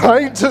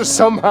to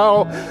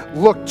somehow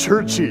look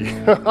churchy.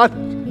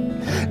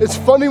 It's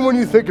funny when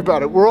you think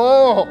about it. We're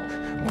all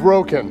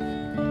broken.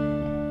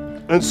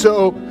 And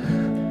so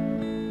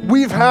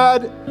we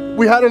had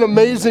an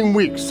amazing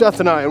week,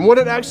 Seth and I, and what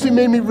it actually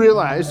made me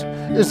realize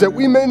is that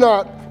we may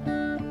not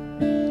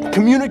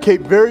communicate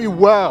very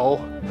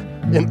well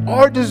in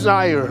our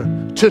desire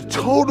to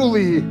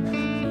totally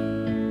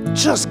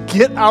just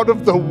get out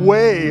of the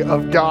way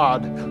of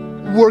God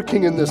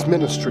working in this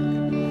ministry.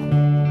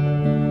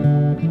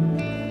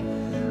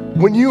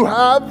 When you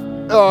have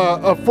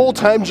a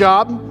full-time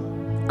job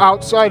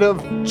outside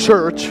of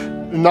church,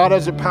 not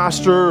as a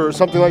pastor or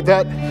something like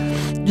that,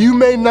 you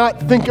may not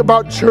think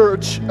about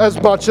church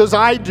as much as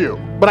I do.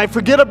 But I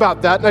forget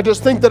about that, and I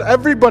just think that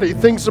everybody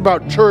thinks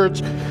about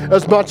church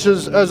as much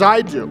as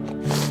I do.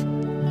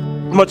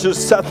 Much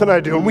as Seth and I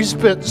do. And we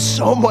spent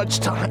so much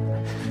time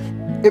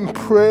in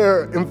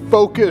prayer and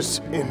focus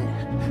in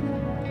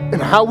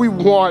how we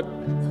want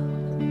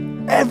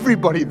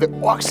everybody that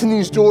walks in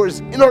these doors,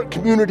 in our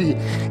community,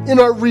 in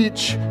our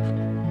reach,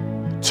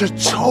 to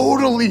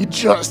totally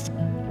just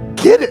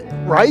get it,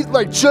 right?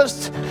 Like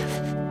just,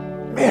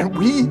 man,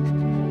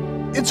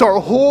 it's our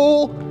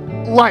whole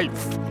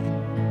life.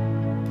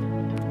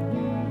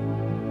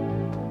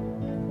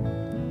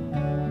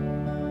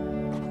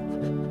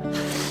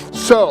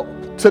 So,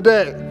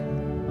 today,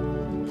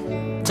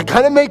 to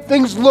kind of make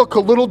things look a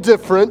little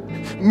different,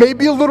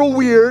 maybe a little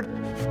weird,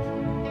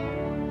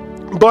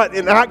 but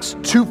in Acts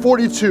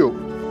 2:42,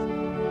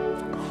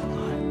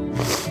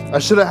 I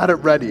should have had it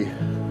ready.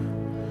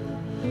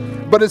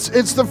 But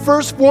it's the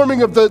first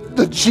forming of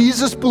the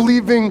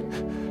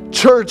Jesus-believing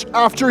church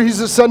after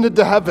he's ascended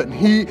to heaven.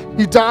 He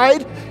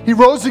died, he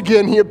rose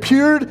again, he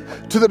appeared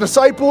to the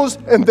disciples,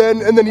 and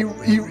then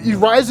he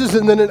rises,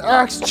 and then in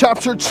Acts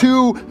chapter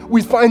 2,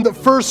 we find the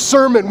first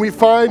sermon, we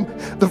find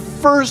the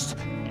first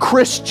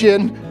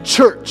Christian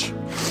church.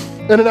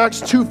 And in Acts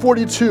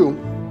 2:42,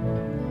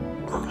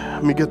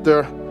 let me get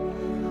there.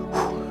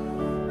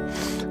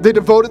 They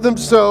devoted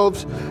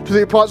themselves to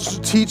the apostles'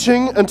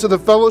 teaching and to the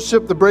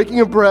fellowship, the breaking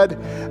of bread,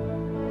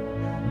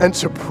 and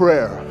to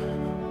prayer.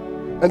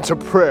 And to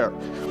prayer.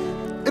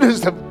 It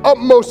is of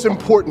utmost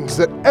importance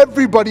that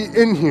everybody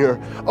in here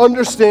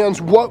understands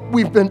what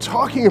we've been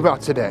talking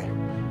about today.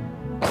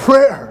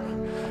 Prayer.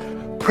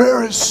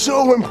 Prayer is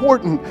so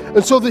important.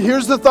 And so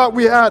here's the thought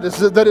we had, is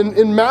that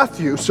in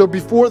Matthew, so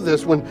before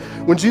this, when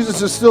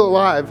Jesus is still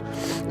alive,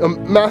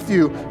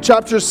 Matthew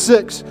chapter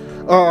 6,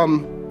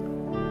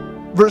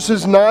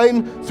 verses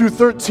 9 through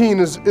 13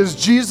 is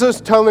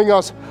Jesus telling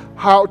us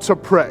how to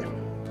pray.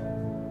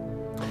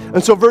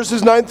 And so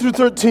verses 9 through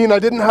 13, I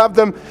didn't have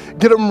them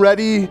get them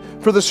ready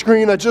for the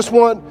screen. I just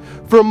want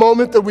for a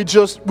moment that we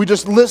just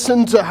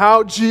listen to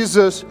how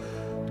Jesus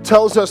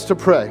tells us to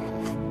pray.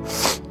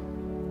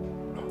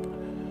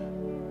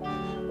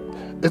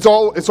 It's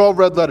all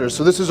red letters,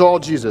 so this is all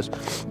Jesus.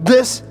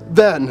 This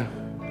then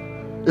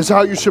is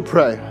how you should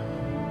pray.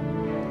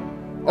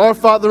 Our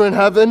Father in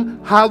heaven,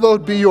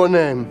 hallowed be your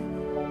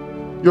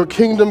name. Your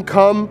kingdom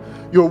come,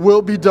 your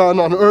will be done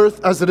on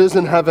earth as it is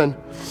in heaven.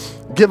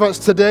 Give us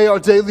today our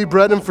daily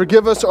bread and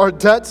forgive us our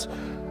debts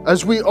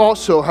as we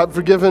also have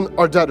forgiven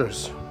our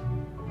debtors.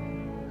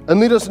 And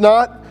lead us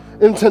not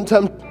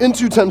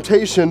into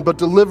temptation, but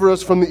deliver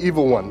us from the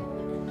evil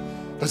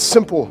one. That's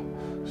simple.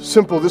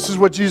 Simple. This is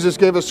what Jesus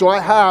gave us. So I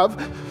have,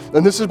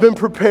 and this has been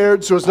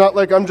prepared, so it's not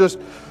like I'm just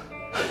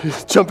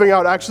jumping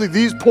out. Actually,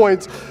 these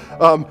points,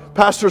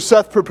 Pastor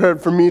Seth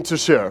prepared for me to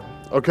share.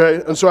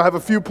 Okay? And so I have a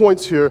few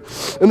points here.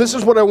 And this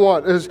is what I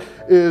want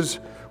is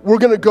we're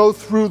going to go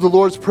through the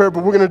Lord's Prayer,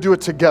 but we're going to do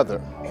it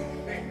together.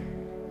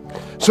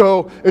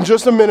 So in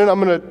just a minute, I'm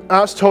going to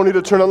ask Tony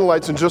to turn on the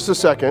lights in just a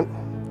second.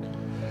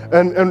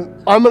 And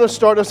I'm going to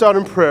start us out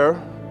in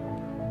prayer.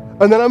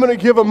 And then I'm going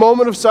to give a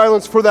moment of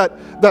silence for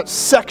that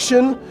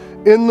section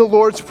in the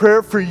Lord's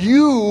Prayer for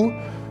you.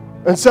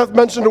 And Seth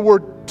mentioned a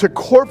word, to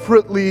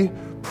corporately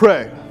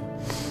pray.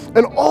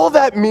 And all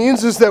that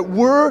means is that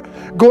we're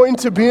going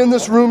to be in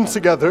this room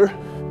together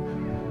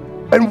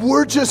and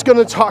we're just going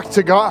to talk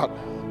to God.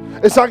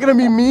 It's not going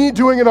to be me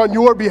doing it on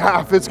your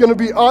behalf. It's going to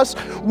be us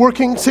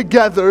working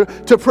together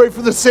to pray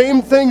for the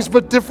same things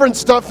but different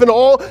stuff, and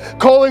all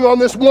calling on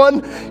this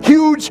one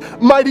huge,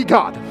 mighty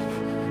God.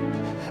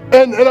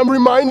 And I'm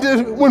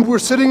reminded when we're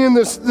sitting in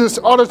this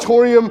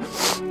auditorium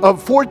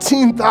of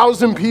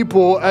 14,000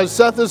 people, as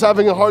Seth is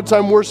having a hard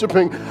time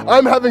worshiping,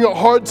 I'm having a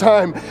hard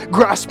time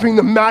grasping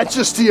the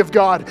majesty of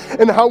God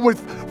and how with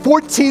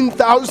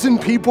 14,000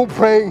 people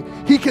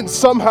praying, he can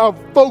somehow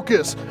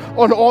focus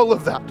on all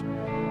of that.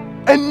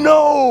 And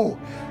no,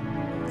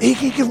 he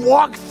can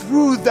walk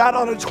through that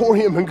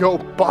auditorium and go,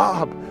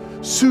 Bob,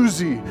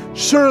 Susie,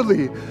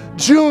 Shirley,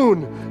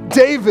 June,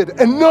 David,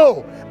 and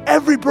no,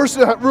 every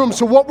person in that room.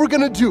 So what we're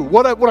going to do,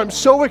 what I'm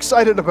so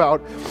excited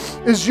about,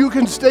 is you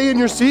can stay in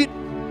your seat,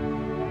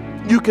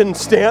 you can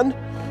stand,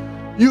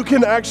 you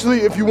can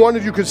actually, if you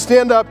wanted, you could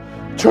stand up,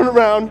 turn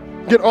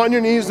around, get on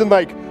your knees, and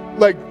like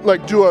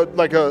do a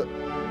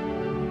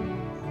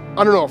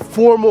I don't know,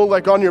 formal,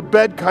 like on your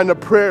bed kind of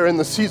prayer in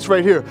the seats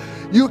right here.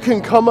 You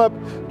can come up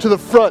to the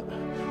front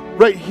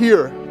right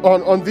here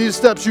on these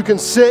steps. You can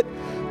sit,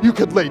 you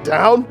could lay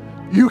down,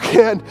 you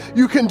can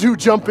do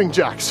jumping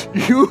jacks.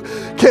 You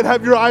can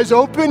have your eyes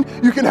open,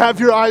 you can have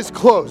your eyes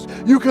closed.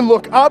 You can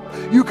look up,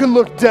 you can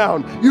look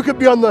down. You could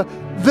be on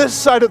this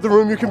side of the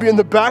room, you can be in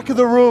the back of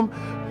the room.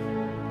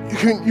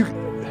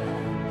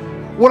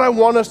 What I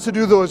want us to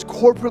do, though, is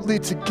corporately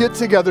to get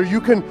together.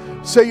 You can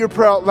say your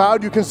prayer out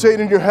loud. You can say it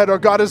in your head. Our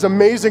God is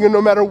amazing, and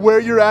no matter where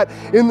you're at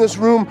in this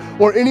room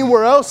or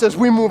anywhere else as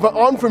we move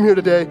on from here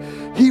today,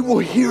 he will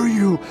hear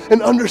you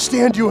and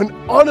understand you. And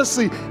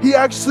honestly, he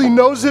actually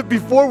knows it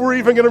before we're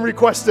even going to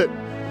request it.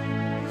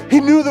 He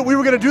knew that we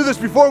were going to do this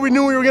before we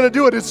knew we were going to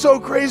do it. It's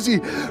so crazy.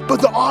 But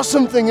the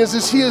awesome thing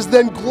is he is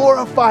then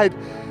glorified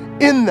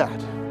in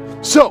that.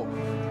 So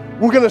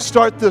we're going to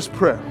start this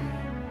prayer.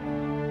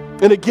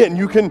 And again,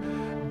 you can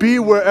be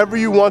wherever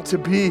you want to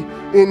be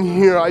in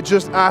here. I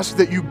just ask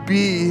that you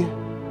be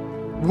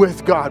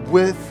with God,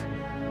 with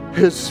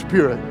his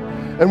Spirit.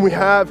 And we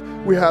have,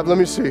 let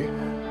me see,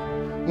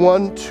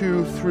 1,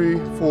 2, 3,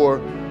 4,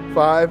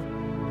 5,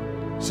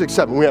 6,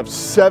 7. We have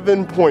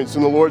 7 points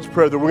in the Lord's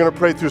Prayer that we're going to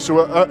pray through.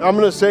 So I'm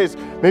going to say it's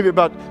maybe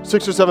about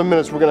 6 or 7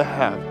 minutes we're going to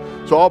have.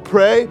 So I'll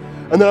pray,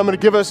 and then I'm going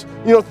to give us,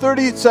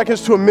 30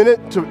 seconds to a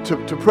minute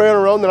to pray on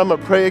our own. Then I'm going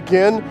to pray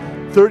again,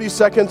 30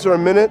 seconds or a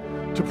minute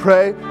to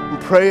pray,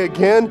 and pray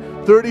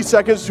again, 30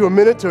 seconds to a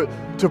minute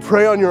to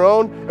pray on your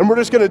own. And we're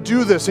just going to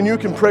do this, and you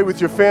can pray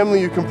with your family.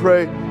 You can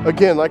pray,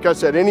 again, like I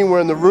said, anywhere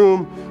in the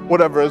room,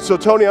 whatever. And so,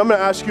 Tony, I'm going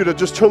to ask you to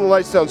just turn the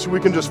lights down so we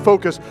can just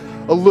focus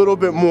a little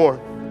bit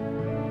more.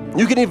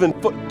 You can even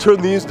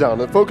turn these down.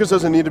 The focus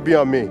doesn't need to be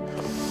on me.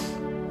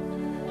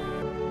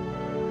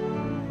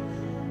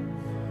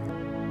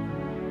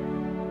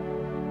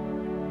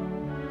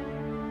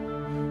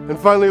 And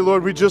finally,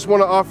 Lord, we just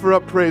want to offer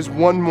up praise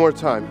one more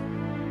time.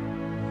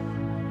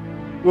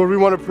 Lord, we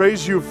want to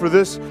praise you for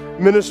this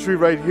ministry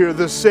right here,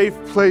 this safe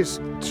place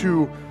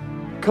to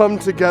come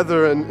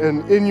together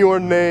and in your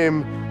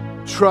name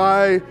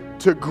try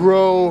to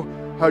grow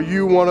how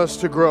you want us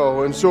to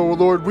grow. And so,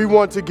 Lord, we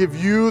want to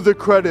give you the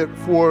credit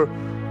for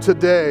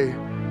today.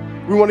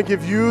 We want to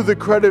give you the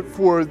credit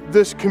for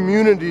this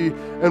community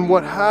and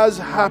what has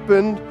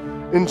happened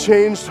in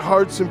changed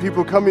hearts and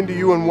people coming to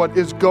you, and what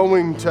is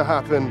going to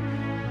happen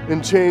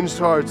in changed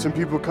hearts and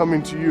people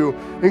coming to you,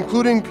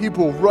 including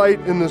people right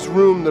in this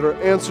room that are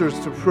answers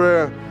to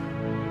prayer.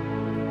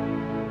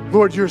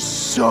 Lord, you're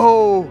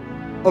so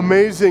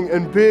amazing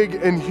and big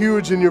and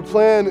huge, and your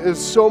plan is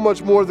so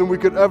much more than we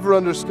could ever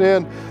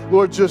understand.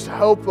 Lord, just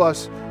help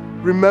us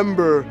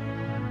remember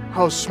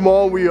how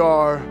small we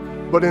are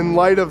but in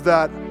light of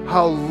that,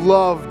 how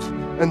loved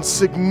and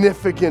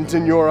significant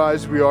in your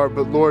eyes we are.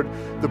 But Lord,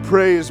 the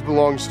praise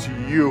belongs to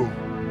you.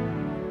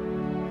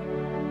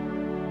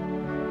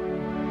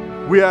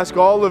 We ask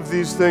all of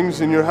these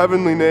things in your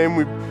heavenly name.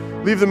 We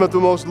leave them at the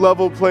most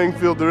level playing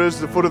field there is,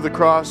 the foot of the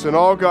cross. And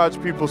all God's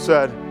people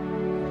said,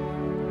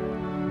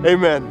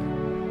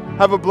 amen.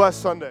 Have a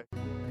blessed Sunday.